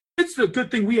wreck. It's a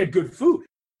good thing we had good food.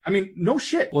 I mean, no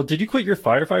shit. Well, did you quit your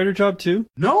firefighter job too?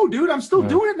 No, dude, I'm still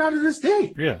doing it now to this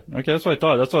day. Yeah. Okay, that's what I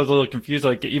thought. That's why I was a little confused.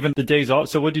 Like, even the days off.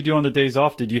 So what did you do on the days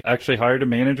off? Did you actually hire a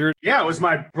manager? Yeah, it was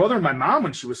my brother and my mom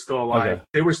when she was still alive. Okay.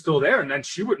 They were still there. And then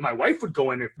my wife would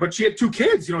go in there. But she had 2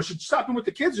 kids. She'd stop in with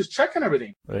the kids, just checking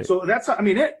everything. Right. So that's,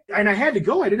 and I had to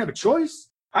go. I didn't have a choice.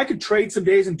 I could trade some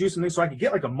days and do something so I could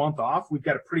get like a month off. We've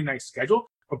got a pretty nice schedule.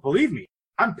 But believe me,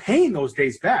 I'm paying those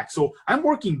days back. So I'm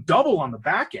working double on the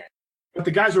back end. But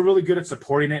the guys are really good at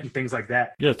supporting it and things like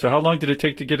that. Yeah. So how long did it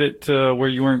take to get it to where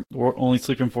you weren't only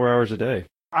sleeping 4 hours a day?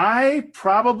 I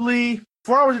probably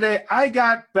 4 hours a day. I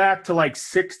got back to like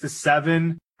 6 to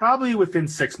 7, probably within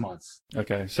 6 months.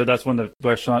 Okay. So that's when the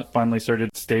restaurant finally started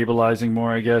stabilizing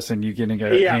more, I guess, and you getting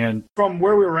a hand. From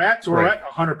where we were at to where we're at,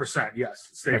 100%. Yes.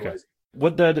 Stabilizing. Okay.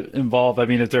 What'd that involve? I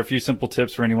mean, is there a few simple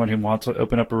tips for anyone who wants to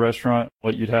open up a restaurant?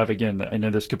 What you'd have, again, I know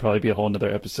this could probably be a whole nother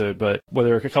episode, but were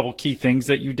there a couple key things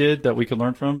that you did that we could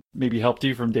learn from? Maybe helped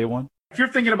you from day one? If you're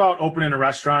thinking about opening a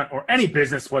restaurant or any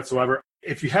business whatsoever,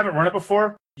 if you haven't run it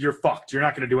before, you're fucked. You're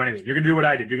not going to do anything. You're going to do what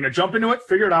I did. You're going to jump into it,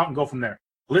 figure it out, and go from there.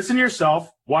 Listen to yourself.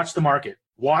 Watch the market.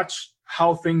 Watch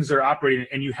how things are operating,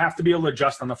 and you have to be able to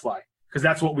adjust on the fly because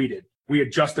that's what we did. We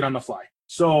adjusted on the fly.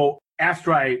 So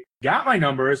after I got my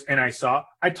numbers and I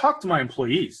talked to my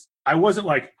employees. I wasn't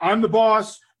like, I'm the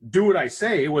boss, do what I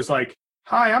say. It was like,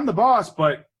 hi, I'm the boss,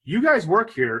 but you guys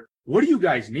work here. What do you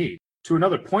guys need? To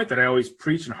another point that I always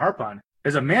preach and harp on.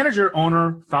 As a manager,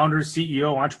 owner, founder,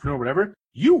 CEO, entrepreneur, whatever,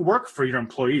 you work for your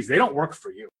employees. They don't work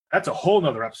for you. That's a whole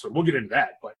nother episode. We'll get into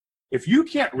that. But if you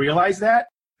can't realize that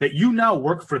you now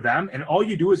work for them and all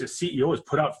you do as a CEO is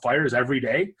put out fires every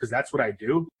day, because that's what I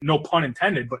do. No pun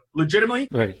intended, but legitimately,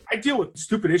 right. I deal with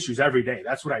stupid issues every day.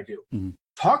 That's what I do. Mm-hmm.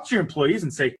 Talk to your employees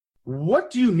and say, what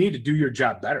do you need to do your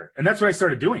job better? And that's what I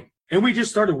started doing. And we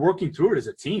just started working through it as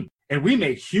a team. And we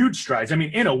made huge strides. I mean,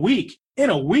 in a week,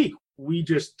 we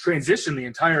just transitioned the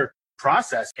entire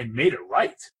process and made it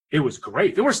right. It was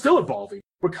great. And we're still evolving.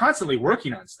 We're constantly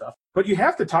working on stuff. But you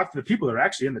have to talk to the people that are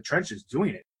actually in the trenches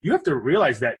doing it. You have to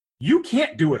realize that you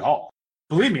can't do it all.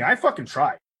 Believe me, I fucking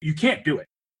tried. You can't do it.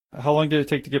 How long did it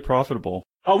take to get profitable?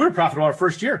 Oh, we were profitable our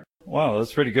first year. Wow,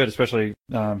 that's pretty good, especially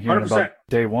hearing 100%. about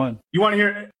day one. You want to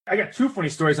hear? I got 2 funny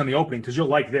stories on the opening because you'll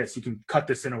like this. You can cut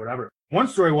this in or whatever. One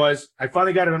story was I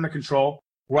finally got it under control.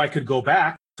 where I could go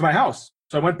back to my house.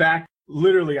 So I went back.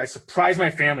 Literally, I surprised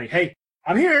my family. Hey,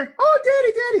 I'm here. Oh,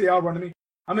 daddy. They all run to me.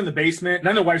 I'm in the basement. And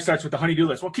then the wife starts with the honey-do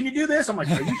list. Well, can you do this? I'm like,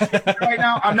 are you kidding right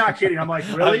now? I'm not kidding. I'm like,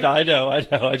 really? I know.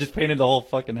 I just painted the whole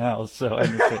fucking house, so I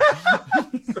understand.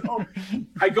 So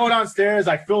I go downstairs.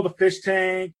 I fill the fish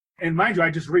tank. And mind you, I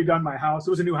just redone my house.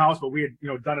 It was a new house, but we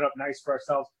had, done it up nice for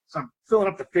ourselves. So I'm filling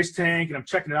up the fish tank and I'm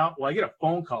checking it out. Well, I get a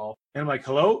phone call and I'm like,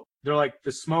 hello? They're like,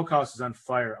 the smokehouse is on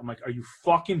fire. I'm like, are you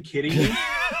fucking kidding me?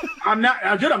 I'm not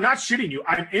shitting you.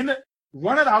 I'm in the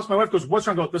run of the house. My wife goes, what's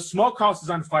wrong? I go, the smokehouse is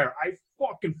on fire. I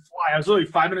fucking fly. I was literally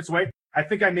 5 minutes away. I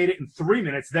think I made it in 3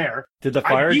 minutes there. Did the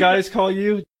fire guys call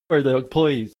you or the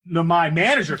employees? No, my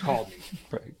manager called me.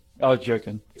 Right. I was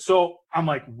joking. So I'm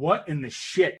like, what in the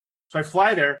shit? So I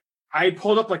fly there. I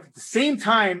pulled up like at the same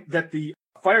time that the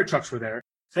fire trucks were there.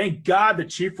 Thank God the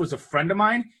chief was a friend of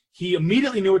mine. He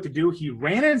immediately knew what to do. He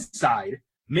ran inside,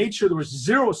 made sure there was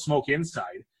zero smoke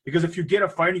inside. Because if you get a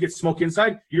fire and you get smoke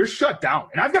inside, you're shut down.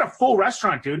 And I've got a full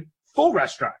restaurant, dude. Full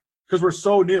restaurant. Because we're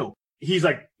so new. He's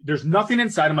like, there's nothing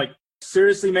inside. I'm like,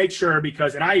 seriously, make sure.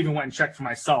 And I even went and checked for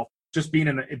myself, just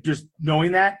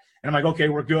knowing that. And I'm like, okay,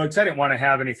 we're good. Because I didn't want to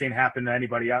have anything happen to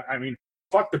anybody. I mean,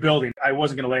 fuck the building. I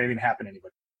wasn't going to let anything happen to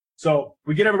anybody. So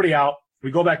we get everybody out.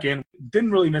 We go back in.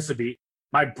 Didn't really miss a beat.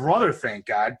 My brother, thank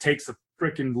God, takes a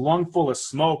freaking lung full of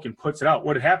smoke and puts it out.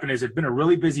 What had happened is it'd been a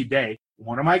really busy day.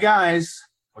 One of my guys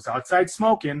was outside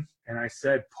smoking, and I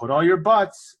said, put all your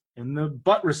butts in the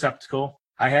butt receptacle.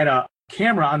 I had a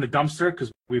camera on the dumpster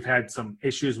because we've had some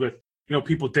issues with,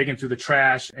 people digging through the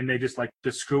trash, and they just like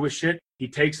to screw with shit. He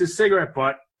takes his cigarette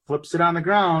butt, flips it on the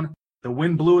ground. The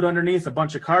wind blew it underneath a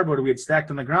bunch of cardboard we had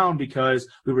stacked on the ground because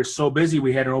we were so busy.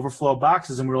 We had an overflow of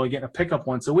boxes and we were only getting a pickup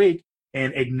once a week,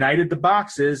 and ignited the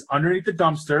boxes underneath the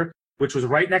dumpster, which was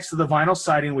right next to the vinyl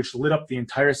siding, which lit up the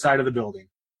entire side of the building.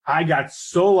 I got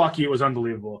so lucky. It was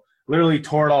unbelievable. Literally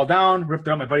tore it all down, ripped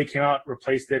it up. My buddy came out,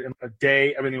 replaced it in a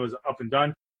day. Everything was up and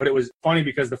done. But it was funny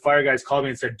because the fire guys called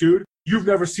me and said, dude, you've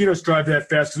never seen us drive that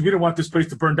fast because we didn't want this place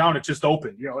to burn down. It just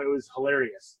opened. It was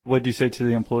hilarious. What did you say to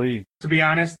the employee? To be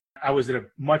honest, I was at a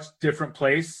much different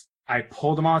place. I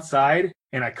pulled him outside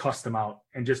and I cussed him out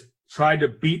and just tried to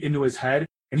beat into his head.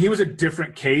 And he was a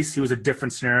different case. He was a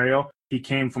different scenario. He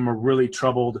came from a really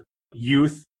troubled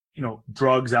youth,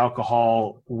 drugs,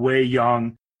 alcohol, way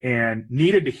young, and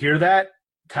needed to hear that.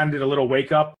 Kind of did a little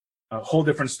wake up, a whole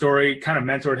different story, kind of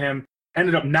mentored him.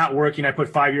 Ended up not working. I put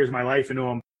 5 years of my life into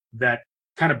him that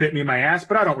kind of bit me in my ass,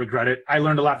 but I don't regret it. I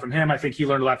learned a lot from him. I think he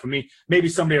learned a lot from me. Maybe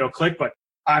someday it'll click, but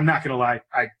I'm not going to lie.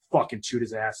 I fucking chewed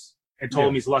his ass and told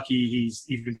him he's lucky he's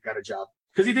even got a job.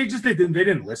 Because they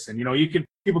didn't listen.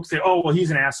 People say, oh, well, he's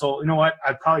an asshole. You know what?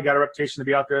 I've probably got a reputation to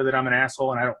be out there that I'm an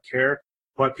asshole and I don't care.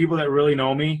 But people that really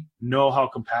know me know how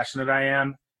compassionate I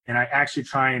am. And I actually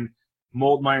try and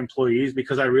mold my employees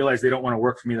because I realize they don't want to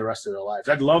work for me the rest of their lives.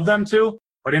 I'd love them to,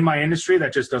 but in my industry,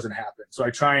 that just doesn't happen. So I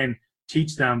try and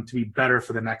teach them to be better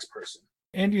for the next person.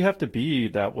 And you have to be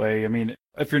that way. I mean,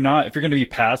 if you're going to be a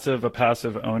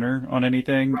passive owner on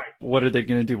anything, right, what are they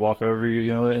going to do? Walk over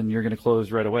you, and you're going to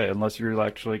close right away unless you're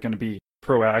actually going to be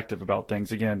proactive about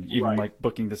things. Again, even right, like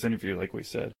booking this interview, like we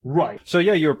said. Right. So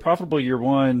yeah, you were profitable year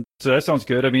one. So that sounds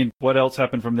good. I mean, what else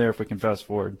happened from there if we can fast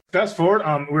forward? Fast forward,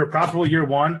 we were profitable year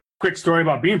one. Quick story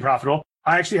about being profitable.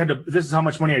 I actually this is how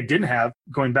much money I didn't have,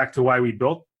 going back to why we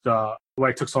built, why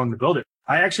it took so long to build it.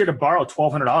 I actually had to borrow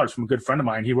 $1,200 from a good friend of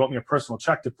mine. He wrote me a personal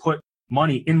check to put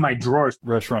money in my drawers.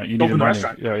 Restaurant. You needed money.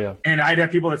 Restaurant. Yeah. And I'd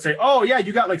have people that say, oh yeah,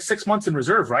 you got like 6 months in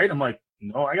reserve, right? I'm like,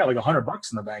 no, I got like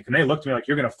 $100 in the bank. And they looked at me like,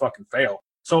 you're going to fucking fail.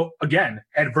 So again,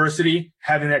 adversity,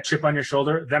 having that chip on your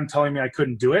shoulder, them telling me I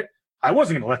couldn't do it. I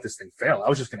wasn't going to let this thing fail. I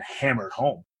was just going to hammer it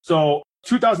home. So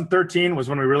 2013 was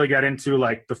when we really got into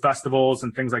like the festivals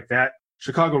and things like that.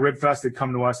 Chicago Rib Fest had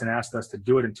come to us and asked us to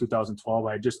do it in 2012.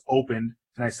 I had just opened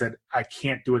and I said, I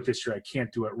can't do it this year. I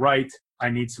can't do it right. I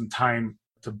need some time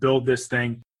to build this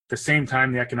thing. At the same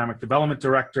time, the economic development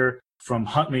director from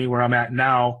Huntley, where I'm at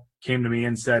now, came to me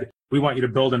and said, we want you to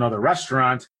build another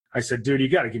restaurant. I said, dude, you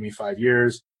got to give me 5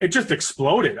 years. It just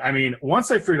exploded. I mean, once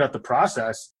I figured out the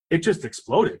process, it just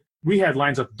exploded. We had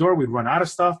lines up the door. We'd run out of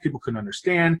stuff. People couldn't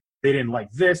understand. They didn't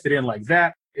like this. They didn't like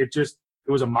that. It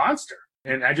was a monster.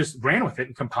 And I just ran with it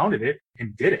and compounded it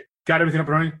and did it. Got everything up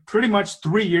and running pretty much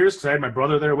 3 years because I had my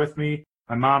brother there with me.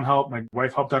 My mom helped. My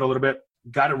wife helped out a little bit.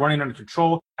 Got it running under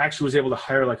control. Actually was able to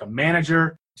hire like a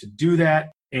manager to do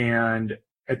that. And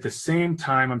at the same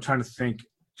time, I'm trying to think,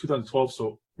 2012.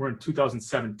 So we're in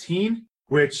 2017,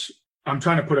 which I'm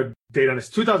trying to put a date on this.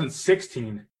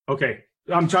 2016. Okay.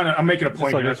 I'm making a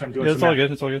point here. That's what I'm doing. It's all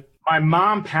good. It's all good. My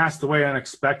mom passed away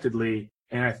unexpectedly.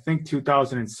 And I think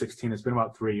 2016, it's been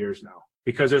about 3 years now.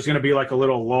 because there's going to be like a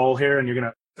little lull here,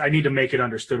 and I need to make it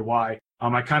understood why.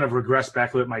 I kind of regressed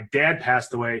back a little bit. My dad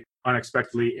passed away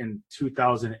unexpectedly in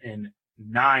 2009.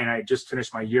 I had just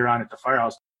finished my year on at the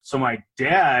firehouse. So my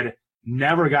dad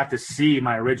never got to see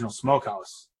my original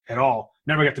smokehouse at all.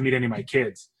 Never got to meet any of my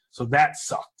kids. So that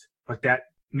sucked, but that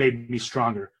made me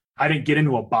stronger. I didn't get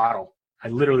into a bottle. I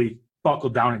literally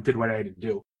buckled down and did what I had to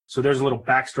do. So there's a little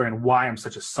backstory on why I'm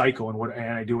such a psycho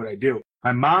and I do what I do.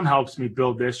 My mom helps me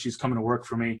build this. She's coming to work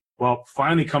for me. Well,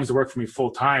 finally comes to work for me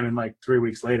full time. And like 3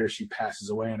 weeks later, she passes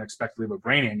away unexpectedly of a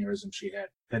brain aneurysm she had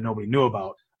that nobody knew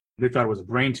about. They thought it was a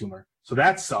brain tumor. So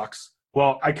that sucks.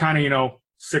 Well, I kind of,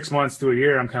 6 months to a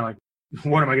year, I'm kind of like,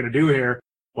 what am I going to do here?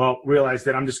 Well, realize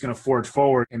that I'm just going to forge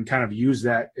forward and kind of use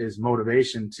that as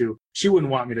motivation she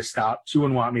wouldn't want me to stop. She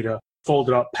wouldn't want me to fold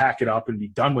it up, pack it up, and be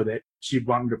done with it. She'd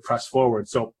want me to press forward.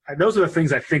 So those are the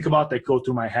things I think about that go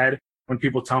through my head when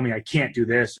people tell me I can't do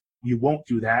this, you won't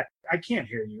do that. I can't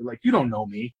hear you. Like, you don't know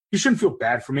me. You shouldn't feel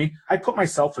bad for me. I put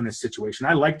myself in this situation.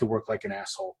 I like to work like an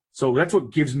asshole. So that's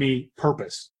what gives me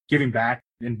purpose, giving back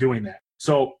and doing that.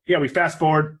 So yeah, we fast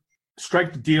forward,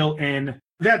 strike the deal in.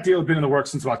 That deal had been in the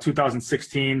works since about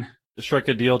 2016. Strike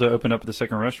a deal to open up the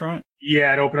second restaurant?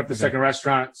 Yeah, to open up the second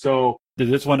restaurant. So did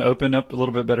this one open up a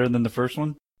little bit better than the first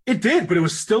one? It did, but it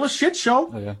was still a shit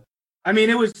show. Oh, yeah. I mean,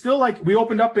 it was still like we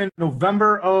opened up in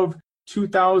November of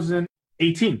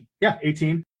 2018. Yeah,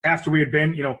 18. After we had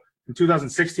been, in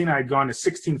 2016, I had gone to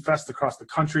 16 fests across the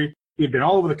country. We had been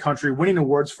all over the country winning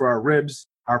awards for our ribs,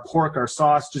 our pork, our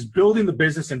sauce, just building the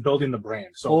business and building the brand.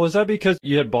 So, well, was that because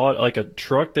you had bought like a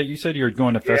truck that you said you were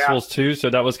going to festivals too? So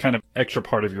that was kind of extra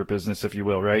part of your business, if you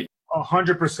will, right?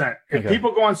 100%. If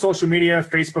people go on social media,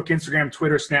 Facebook, Instagram,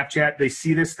 Twitter, Snapchat, they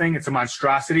see this thing. It's a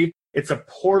monstrosity. It's a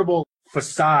portable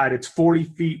facade. It's 40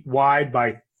 feet wide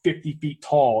by 50 feet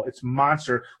tall. It's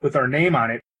monster with our name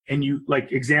on it. And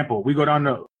example, we go down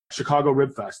to Chicago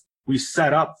Rib Fest. We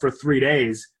set up for 3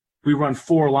 days. We run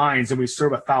 4 lines and we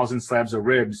serve 1,000 slabs of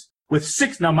ribs with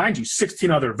 16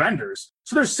 other vendors.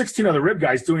 So there's 16 other rib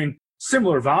guys doing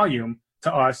similar volume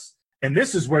to us. And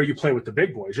this is where you play with the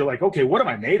big boys. You're like, okay, what am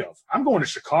I made of? I'm going to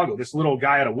Chicago. This little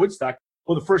guy out of Woodstock.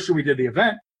 Well, the first year we did the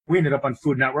event, we ended up on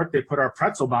Food Network. They put our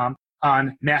pretzel bomb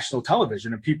on national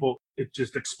television and it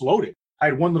just exploded. I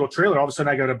had one little trailer. All of a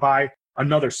sudden I got to buy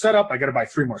another setup. I got to buy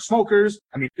 3 more smokers.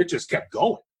 I mean, it just kept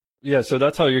going. Yeah. So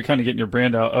that's how you're kind of getting your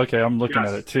brand out. Okay. I'm looking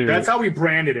at it too. That's how we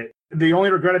branded it. The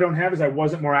only regret I don't have is I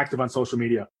wasn't more active on social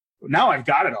media. Now I've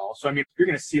got it all. So, I mean, you're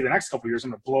going to see the next couple of years,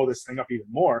 I'm going to blow this thing up even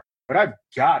more. But I've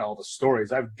got all the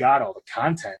stories. I've got all the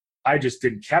content. I just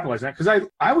didn't capitalize on that because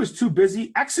I was too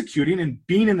busy executing and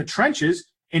being in the trenches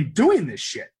and doing this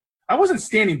shit. I wasn't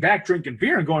standing back drinking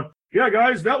beer and going, yeah,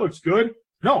 guys, that looks good.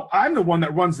 No, I'm the one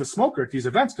that runs the smoker at these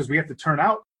events because we have to turn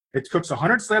out. It cooks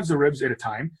 100 slabs of ribs at a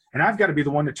time, and I've got to be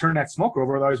the one to turn that smoker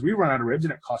over. Otherwise, we run out of ribs,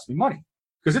 and it costs me money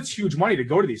because it's huge money to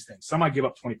go to these things. Some I give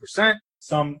up 20%.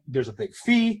 Some there's a big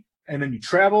fee, and then you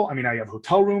travel. I mean, I have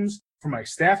hotel rooms for my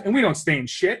staff, and we don't stay in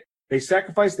shit. They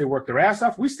sacrifice. They work their ass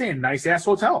off. We stay in nice-ass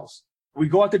hotels. We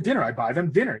go out to dinner. I buy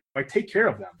them dinner. I take care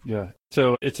of them. Yeah.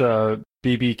 So it's a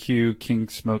BBQ King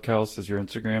Smokehouse is your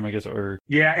Instagram, I guess, or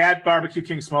yeah, at Barbecue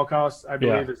King Smokehouse, I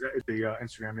believe is the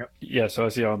Instagram. Yep. Yeah. So I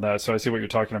see on that. So I see what you're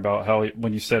talking about. How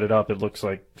when you set it up, it looks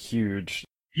like huge.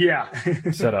 Yeah.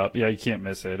 Setup. Yeah, you can't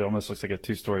miss it. It almost looks like a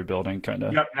 2-story building, kind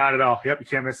of. Yep, not at all. Yep, you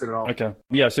can't miss it at all. Okay.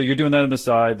 Yeah. So you're doing that on the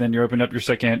side. Then you're opening up your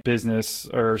second business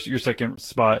or your second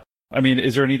spot. I mean,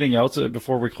 is there anything else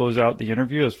before we close out the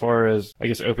interview as far as, I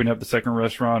guess, opening up the second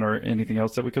restaurant or anything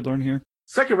else that we could learn here?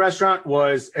 Second restaurant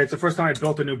it's the first time I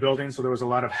built a new building, so there was a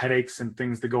lot of headaches and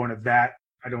things to go into that.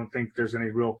 I don't think there's any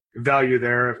real value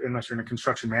there unless you're in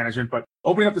construction management. But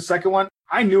opening up the second one,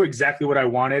 I knew exactly what I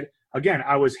wanted. Again,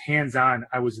 I was hands-on.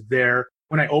 I was there.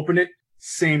 When I opened it,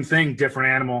 same thing, different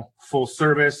animal, full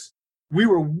service. We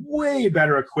were way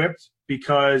better equipped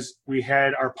because we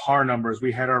had our par numbers,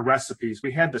 we had our recipes,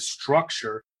 we had the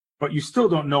structure, but you still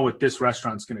don't know what this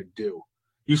restaurant's going to do.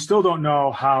 You still don't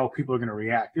know how people are going to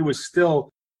react. It was still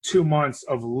 2 months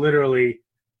of literally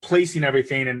placing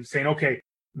everything and saying, okay,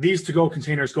 these to-go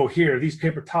containers go here, these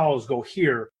paper towels go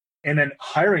here, and then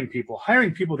hiring people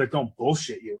that don't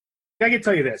bullshit you. I can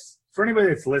tell you this, for anybody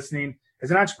that's listening,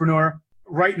 as an entrepreneur,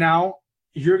 right now,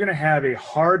 you're going to have a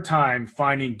hard time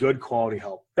finding good quality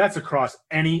help. That's across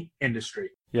any industry.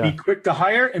 Yeah. Be quick to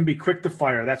hire and be quick to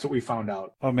fire. That's what we found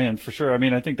out. Oh, man, for sure. I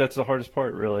mean, I think that's the hardest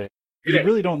part, really. You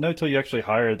really don't know till you actually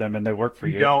hire them and they work for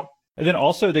you. You don't. And then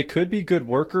also they could be good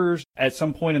workers at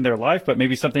some point in their life, but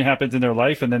maybe something happens in their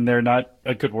life and then they're not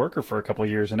a good worker for a couple of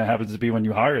years, and it happens to be when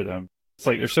you hire them. It's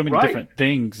like there's so many different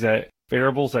things, that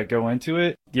variables that go into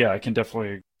it. Yeah, I can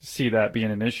definitely see that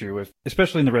being an issue with,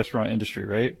 especially in the restaurant industry,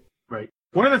 right? Right.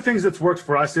 One of the things that's worked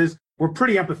for us is we're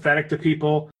pretty empathetic to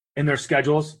people and their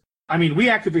schedules. I mean, we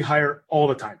actively hire all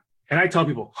the time. And I tell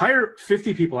people, hire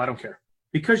 50 people, I don't care.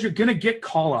 Because you're going to get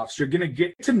call-offs. You're going to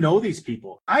get to know these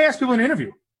people. I ask people in an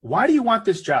interview, why do you want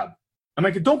this job? I'm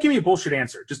like, don't give me a bullshit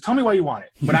answer. Just tell me why you want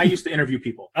it. When I used to interview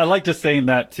people. I like just saying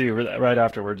that too, right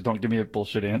afterwards. Don't give me a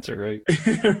bullshit answer,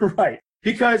 right? Right.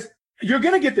 Because you're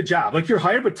going to get the job. Like, you're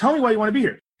hired, but tell me why you want to be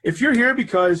here. If you're here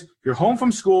because you're home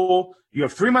from school, you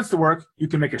have 3 months to work, you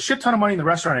can make a shit ton of money in the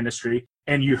restaurant industry,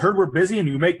 and you heard we're busy and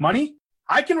you make money,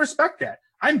 I can respect that.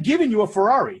 I'm giving you a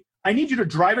Ferrari. I need you to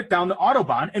drive it down the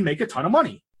Autobahn and make a ton of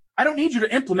money. I don't need you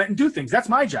to implement and do things. That's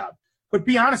my job. But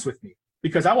be honest with me,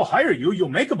 because I will hire you. You'll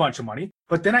make a bunch of money,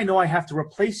 but then I know I have to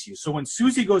replace you. So when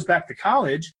Susie goes back to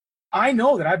college, I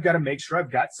know that I've got to make sure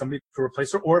I've got somebody to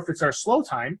replace her. Or if it's our slow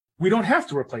time, we don't have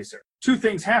to replace her. Two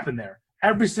things happen there.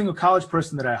 Every single college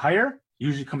person that I hire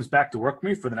usually comes back to work for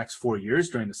me for the next 4 years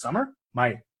during the summer.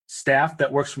 My staff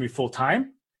that works for me full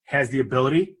time has the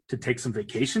ability to take some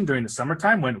vacation during the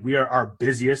summertime when we are our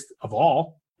busiest of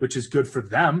all, which is good for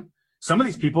them. Some of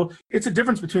these people, it's a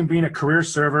difference between being a career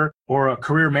server or a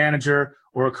career manager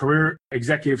or a career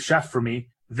executive chef for me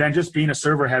than just being a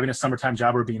server, having a summertime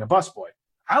job, or being a busboy.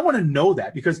 I want to know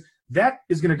that, because that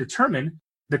is going to determine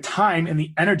the time and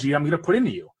the energy I'm going to put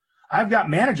into you. I've got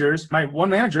managers. My one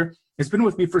manager has been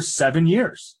with me for 7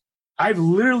 years. I've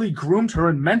literally groomed her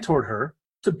and mentored her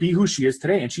to be who she is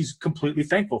today, and she's completely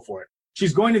thankful for it.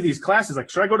 She's going to these classes like,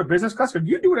 should I go to business class?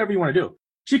 You do whatever you want to do.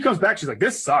 She comes back, she's like,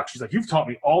 this sucks. She's like, you've taught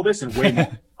me all this and way more.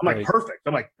 I'm like, perfect.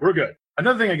 I'm like, we're good.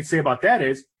 Another thing I can say about that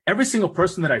is every single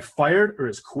person that I fired or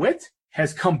has quit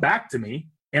has come back to me,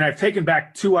 and I've taken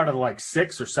back 2 out of like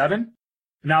 6 or 7.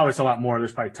 Now it's a lot more.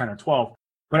 There's probably 10 or 12,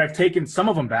 but I've taken some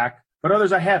of them back, but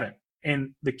others I haven't.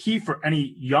 And the key for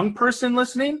any young person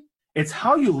listening, it's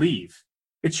how you leave.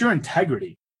 It's your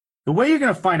integrity. The way you're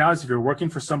going to find out is if you're working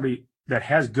for somebody that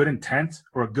has good intent,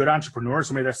 or a good entrepreneur,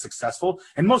 somebody that's successful.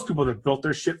 And most people that built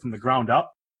their shit from the ground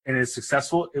up and is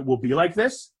successful, it will be like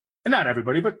this. And not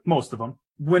everybody, but most of them.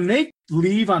 When they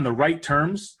leave on the right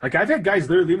terms, like I've had guys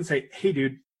literally leave and say, hey,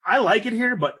 dude, I like it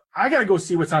here, but I got to go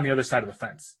see what's on the other side of the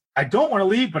fence. I don't want to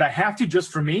leave, but I have to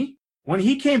just for me. When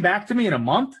he came back to me in a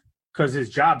month because his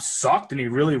job sucked and he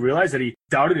really realized that he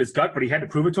doubted his gut, but he had to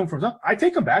prove it to him for himself, I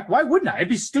take him back. Why wouldn't I? It'd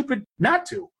be stupid not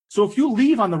to. So if you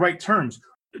leave on the right terms,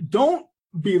 don't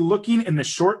be looking in the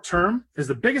short term. Is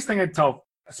the biggest thing I tell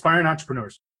aspiring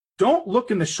entrepreneurs. Don't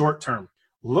look in the short term.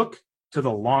 Look to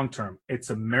the long term. It's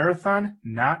a marathon,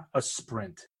 not a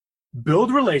sprint.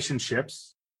 Build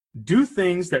relationships. Do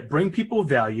things that bring people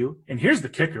value. And here's the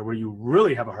kicker where you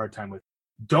really have a hard time with.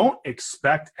 Don't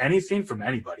expect anything from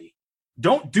anybody.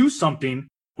 Don't do something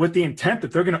with the intent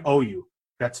that they're going to owe you.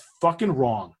 That's fucking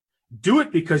wrong. Do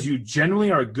it because you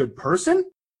genuinely are a good person,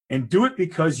 and do it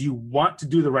because you want to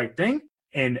do the right thing.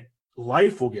 And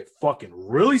life will get fucking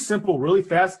really simple, really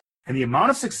fast. And the amount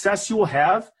of success you will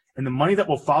have and the money that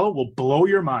will follow will blow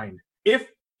your mind if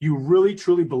you really,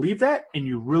 truly believe that and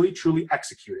you really, truly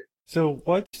execute it. So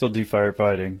why still do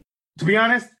firefighting? To be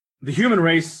honest, the human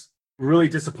race really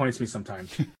disappoints me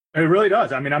sometimes. It really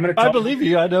does. I mean, I'm going to I believe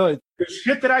you. I know it. The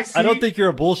shit that I see. I don't think you're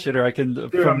a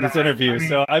bullshitter. From this interview. I mean,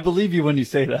 so I believe you when you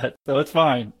say that. So it's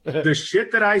fine. The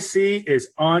shit that I see is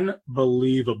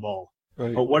unbelievable.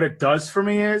 Right. But what it does for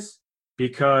me is,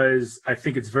 because I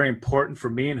think it's very important for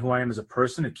me and who I am as a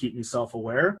person to keep me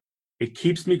self-aware, it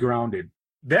keeps me grounded.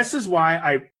 This is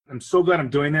why I'm so glad I'm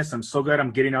doing this. I'm so glad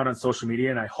I'm getting out on social media,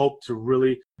 and I hope to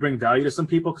really bring value to some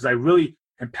people, because I really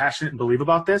am passionate and believe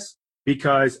about this.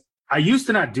 Because I used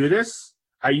to not do this.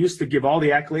 I used to give all the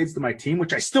accolades to my team,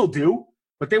 which I still do,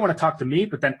 but they want to talk to me.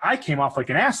 But then I came off like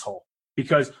an asshole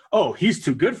because, oh, he's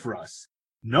too good for us.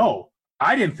 No,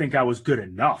 I didn't think I was good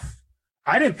enough.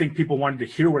 I didn't think people wanted to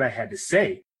hear what I had to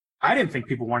say. I didn't think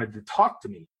people wanted to talk to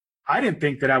me. I didn't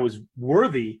think that I was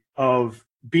worthy of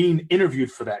being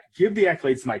interviewed for that. Give the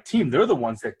accolades to my team. They're the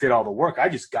ones that did all the work. I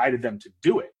just guided them to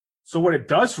do it. So what it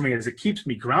does for me is it keeps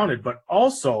me grounded. But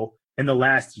also in the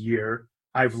last year,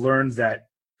 I've learned that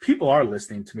people are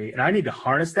listening to me, and I need to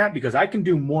harness that, because I can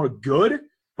do more good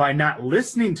by not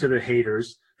listening to the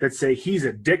haters that say he's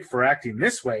a dick for acting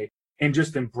this way, and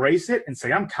just embrace it and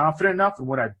say, I'm confident enough in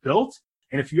what I've built.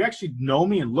 And if you actually know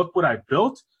me and look what I've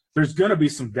built, there's going to be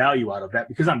some value out of that,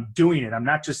 because I'm doing it. I'm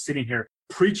not just sitting here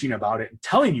preaching about it and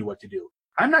telling you what to do.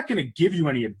 I'm not going to give you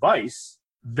any advice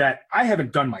that I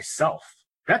haven't done myself.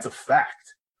 That's a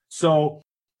fact. So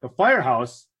the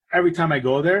Firehouse, every time I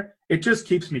go there, it just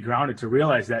keeps me grounded to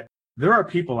realize that there are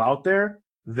people out there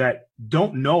that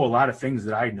don't know a lot of things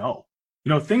that I know. You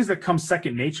know, things that come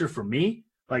second nature for me,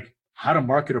 like how to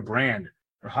market a brand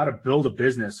or how to build a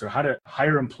business or how to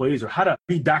hire employees or how to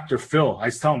be Dr. Phil. I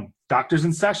tell them, doctor's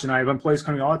in session. I have employees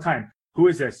coming all the time. Who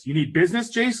is this? You need business,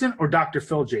 Jason, or Dr.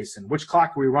 Phil, Jason? Which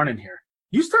clock are we running here?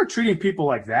 You start treating people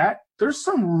like that, there's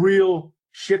some real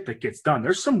shit that gets done.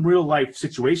 There's some real life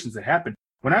situations that happen.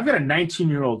 When I've got a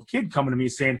 19-year-old kid coming to me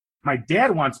saying, my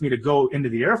dad wants me to go into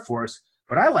the Air Force,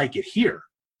 but I like it here.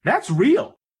 That's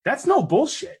real. That's no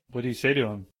bullshit. What do you say to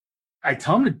him? I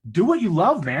tell him to do what you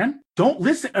love, man. Don't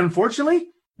listen. Unfortunately,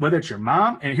 whether it's your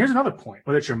mom, and here's another point,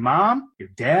 whether it's your mom, your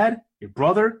dad, your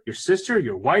brother, your sister,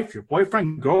 your wife, your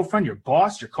boyfriend, girlfriend, your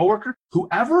boss, your coworker,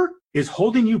 whoever is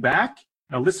holding you back.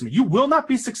 Now listen, you will not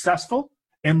be successful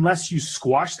unless you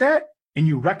squash that and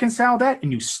you reconcile that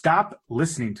and you stop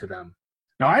listening to them.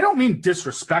 Now, I don't mean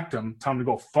disrespect them, tell them to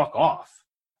go fuck off.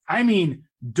 I mean,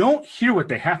 don't hear what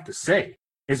they have to say.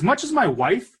 As much as my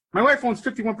wife owns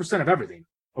 51% of everything,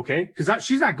 okay? Because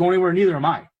she's not going anywhere, neither am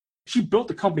I. She built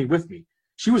the company with me.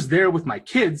 She was there with my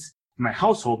kids, my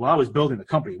household, while I was building the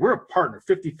company. We're a partner,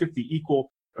 50-50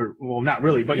 equal, or well, not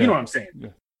really, but you know what I'm saying. Yeah.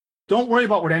 Don't worry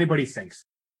about what anybody thinks.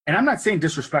 And I'm not saying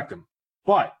disrespect them,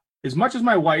 but as much as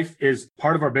my wife is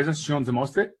part of our business, she owns the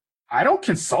most of it, I don't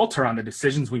consult her on the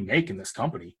decisions we make in this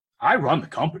company. I run the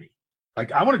company.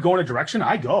 Like, I want to go in a direction,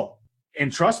 I go.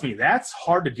 And trust me, that's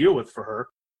hard to deal with for her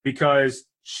because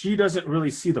she doesn't really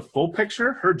see the full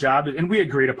picture. Her job, and we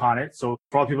agreed upon it. So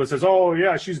for all people that says, oh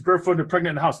yeah, she's barefooted and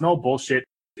pregnant in the house. No, bullshit.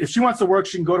 If she wants to work,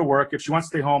 she can go to work. If she wants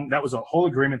to stay home, that was a whole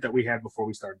agreement that we had before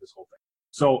we started this whole thing.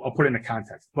 So I'll put it into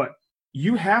context. But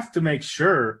you have to make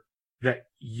sure that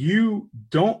you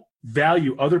don't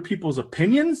value other people's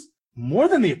opinions more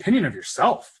than the opinion of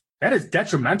yourself. That is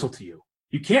detrimental to you.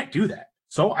 You can't do that.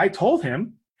 So I told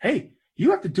him, hey,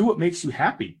 you have to do what makes you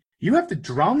happy. You have to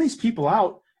drown these people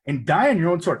out and die on your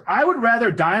own sword. I would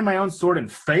rather die on my own sword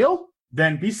and fail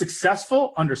than be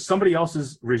successful under somebody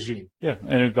else's regime. Yeah,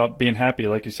 and about being happy,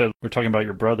 like you said, we're talking about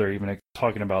your brother, even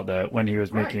talking about that when he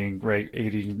was making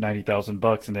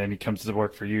 $80,000-$90,000, and then he comes to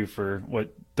work for you for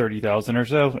what, 30,000 or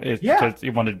so. It's because he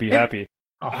wanted to be happy.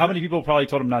 How many people probably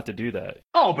told him not to do that?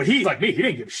 Oh, but he's like me. He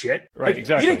didn't give a shit. Right, like,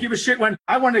 exactly. He didn't give a shit when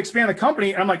I wanted to expand the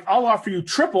company. And I'm like, I'll offer you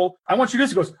triple. I want you to do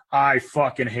this. He goes, I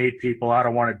fucking hate people. I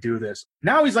don't want to do this.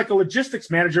 Now he's like a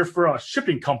logistics manager for a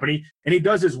shipping company, and he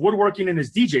does his woodworking and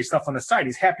his DJ stuff on the side.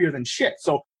 He's happier than shit.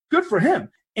 So good for him.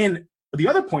 And the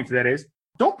other point to that is,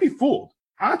 don't be fooled.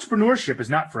 Entrepreneurship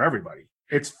is not for everybody.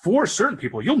 It's for certain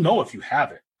people. You'll know if you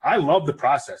have it. I love the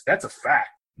process. That's a fact.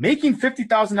 Making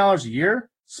 $50,000 a year,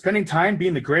 spending time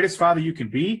being the greatest father you can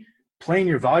be, playing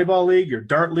your volleyball league, your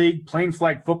dart league, playing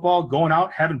flag football, going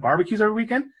out, having barbecues every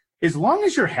weekend, as long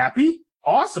as you're happy,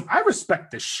 awesome. I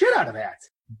respect the shit out of that.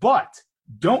 But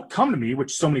don't come to me,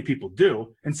 which so many people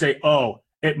do, and say, oh,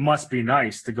 it must be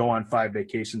nice to go on 5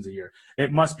 vacations a year.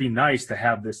 It must be nice to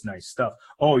have this nice stuff.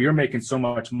 Oh, you're making so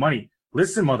much money.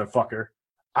 Listen, motherfucker,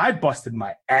 I busted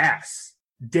my ass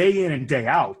day in and day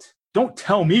out. Don't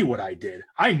tell me what I did.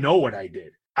 I know what I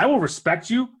did. I will respect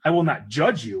you. I will not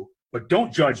judge you, but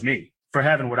don't judge me for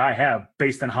having what I have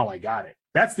based on how I got it.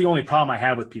 That's the only problem I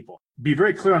have with people. Be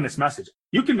very clear on this message.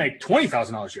 You can make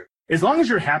 $20,000 a year. As long as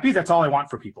you're happy, that's all I want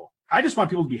for people. I just want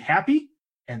people to be happy,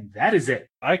 and that is it.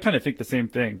 I kind of think the same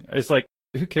thing. It's like,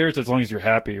 who cares as long as you're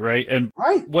happy, right? And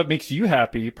what makes you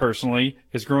happy personally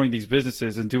is growing these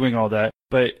businesses and doing all that.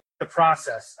 But the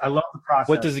process. I love the process.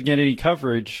 What doesn't get any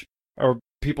coverage or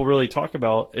people really talk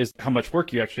about is how much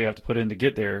work you actually have to put in to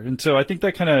get there. And so I think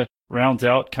that kind of rounds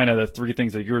out kind of the 3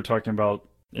 things that you were talking about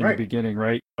in the beginning,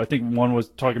 right? I think 1 was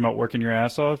talking about working your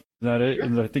ass off. Is that it? Yeah.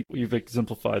 And I think you've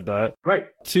exemplified that. Right.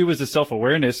 2 is the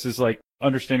self-awareness, is like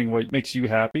understanding what makes you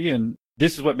happy. And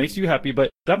this is what makes you happy,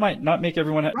 but that might not make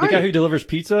everyone happy. The guy who delivers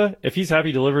pizza, if he's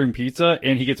happy delivering pizza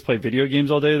and he gets to play video games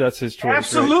all day, that's his choice.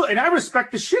 Absolutely. Right? And I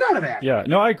respect the shit out of that. Yeah.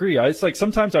 No, I agree. It's like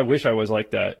sometimes I wish I was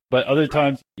like that, but other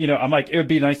times, you know, I'm like, it would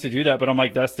be nice to do that, but I'm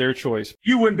like, that's their choice.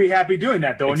 You wouldn't be happy doing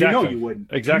that though. Exactly. And you know you wouldn't.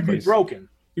 Exactly. You'd be broken.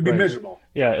 You'd be miserable.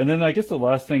 Yeah. And then I guess the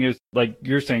last thing is, like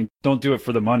you're saying, don't do it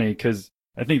for the money, because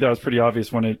I think that was pretty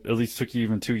obvious when it at least took you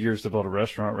even 2 years to build a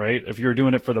restaurant, right? If you were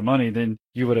doing it for the money, then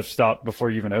you would have stopped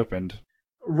before you even opened.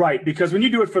 Right, because when you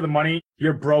do it for the money,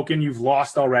 you're broken, you've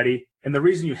lost already. And the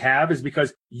reason you have is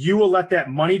because you will let that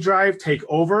money drive take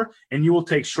over, and you will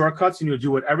take shortcuts, and you'll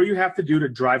do whatever you have to do to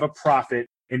drive a profit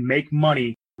and make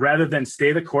money rather than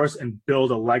stay the course and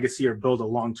build a legacy or build a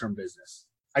long-term business.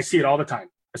 I see it all the time.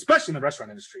 especially in the restaurant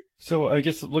industry. So I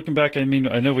guess looking back, I mean,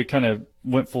 I know we kind of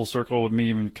went full circle with me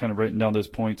even kind of writing down those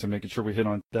points and making sure we hit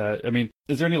on that. I mean,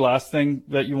 is there any last thing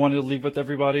that you wanted to leave with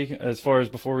everybody as far as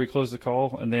before we close the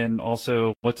call? And then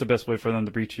also, what's the best way for them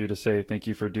to reach you to say thank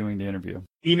you for doing the interview?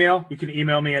 Email. You can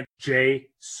email me at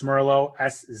jsmurlo,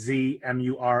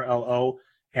 SZMURLO,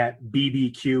 at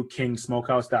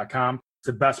bbqkingsmokehouse.com. It's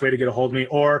the best way to get a hold of me.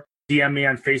 Or DM me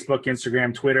on Facebook,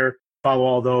 Instagram, Twitter. Follow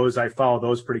all those. I follow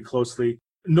those pretty closely.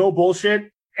 No bullshit.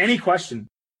 Any question.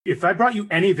 If I brought you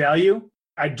any value,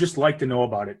 I'd just like to know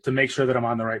about it to make sure that I'm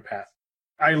on the right path.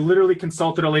 I literally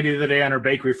consulted a lady the other day on her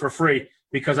bakery for free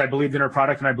because I believed in her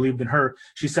product and I believed in her.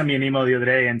 She sent me an email the other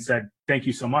day and said, thank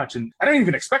you so much. And I didn't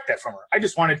even expect that from her. I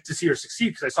just wanted to see her succeed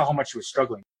because I saw how much she was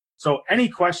struggling. So any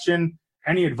question,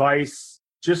 any advice,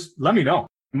 just let me know.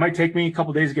 It might take me a couple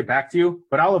of days to get back to you,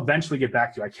 but I'll eventually get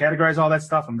back to you. I categorize all that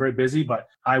stuff. I'm very busy, but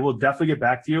I will definitely get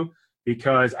back to you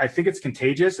because I think it's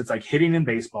contagious. It's like hitting in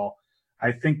baseball.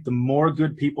 I think the more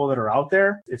good people that are out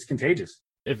there, it's contagious.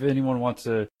 If anyone wants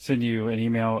to send you an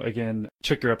email, again,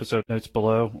 check your episode notes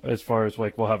below as far as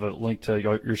like we'll have a link to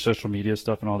your social media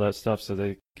stuff and all that stuff so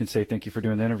they can say thank you for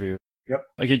doing the interview. Yep.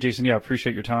 Again, Jason, yeah, I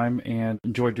appreciate your time and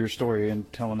enjoyed your story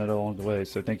and telling it along the way.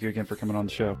 So thank you again for coming on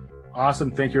the show.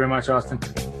 Awesome. Thank you very much, Austin.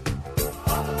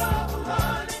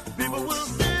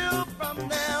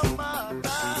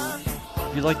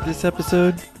 If you like this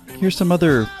episode, here's some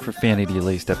other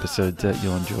profanity-laced episodes that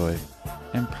you'll enjoy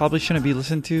and probably shouldn't be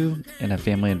listened to in a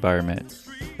family environment.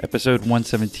 Episode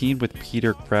 117 with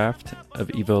Peter Kraft of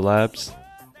Evo Labs.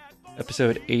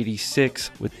 Episode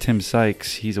 86 with Tim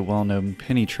Sykes, he's a well-known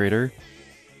penny trader.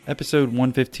 Episode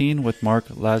 115 with Mark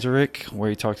Lazarick, where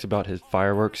he talks about his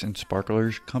fireworks and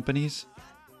sparklers companies.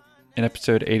 And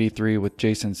episode 83 with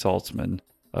Jason Saltzman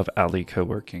of Alley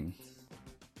Co-working.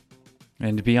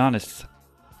 And to be honest,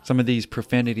 some of these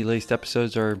profanity-laced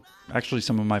episodes are actually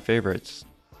some of my favorites.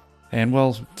 And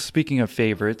well, speaking of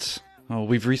favorites,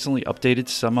 we've recently updated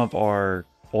some of our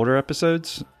older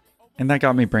episodes, and that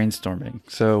got me brainstorming.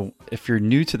 So if you're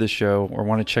new to the show or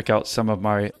want to check out some of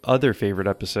my other favorite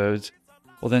episodes,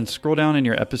 well then scroll down in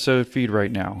your episode feed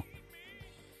right now.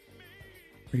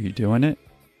 Are you doing it?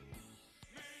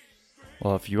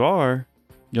 Well, if you are,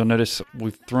 you'll notice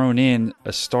we've thrown in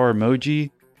a star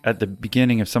emoji at the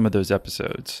beginning of some of those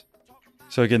episodes.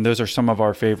 So again, those are some of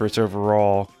our favorites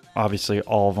overall. Obviously,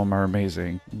 all of them are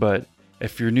amazing. But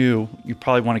if you're new, you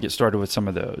probably want to get started with some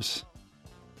of those.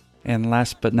 And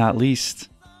last but not least,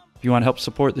 if you want to help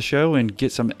support the show and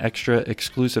get some extra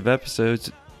exclusive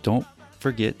episodes, don't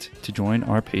forget to join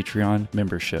our Patreon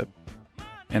membership.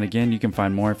 And again, you can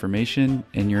find more information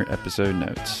in your episode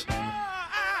notes.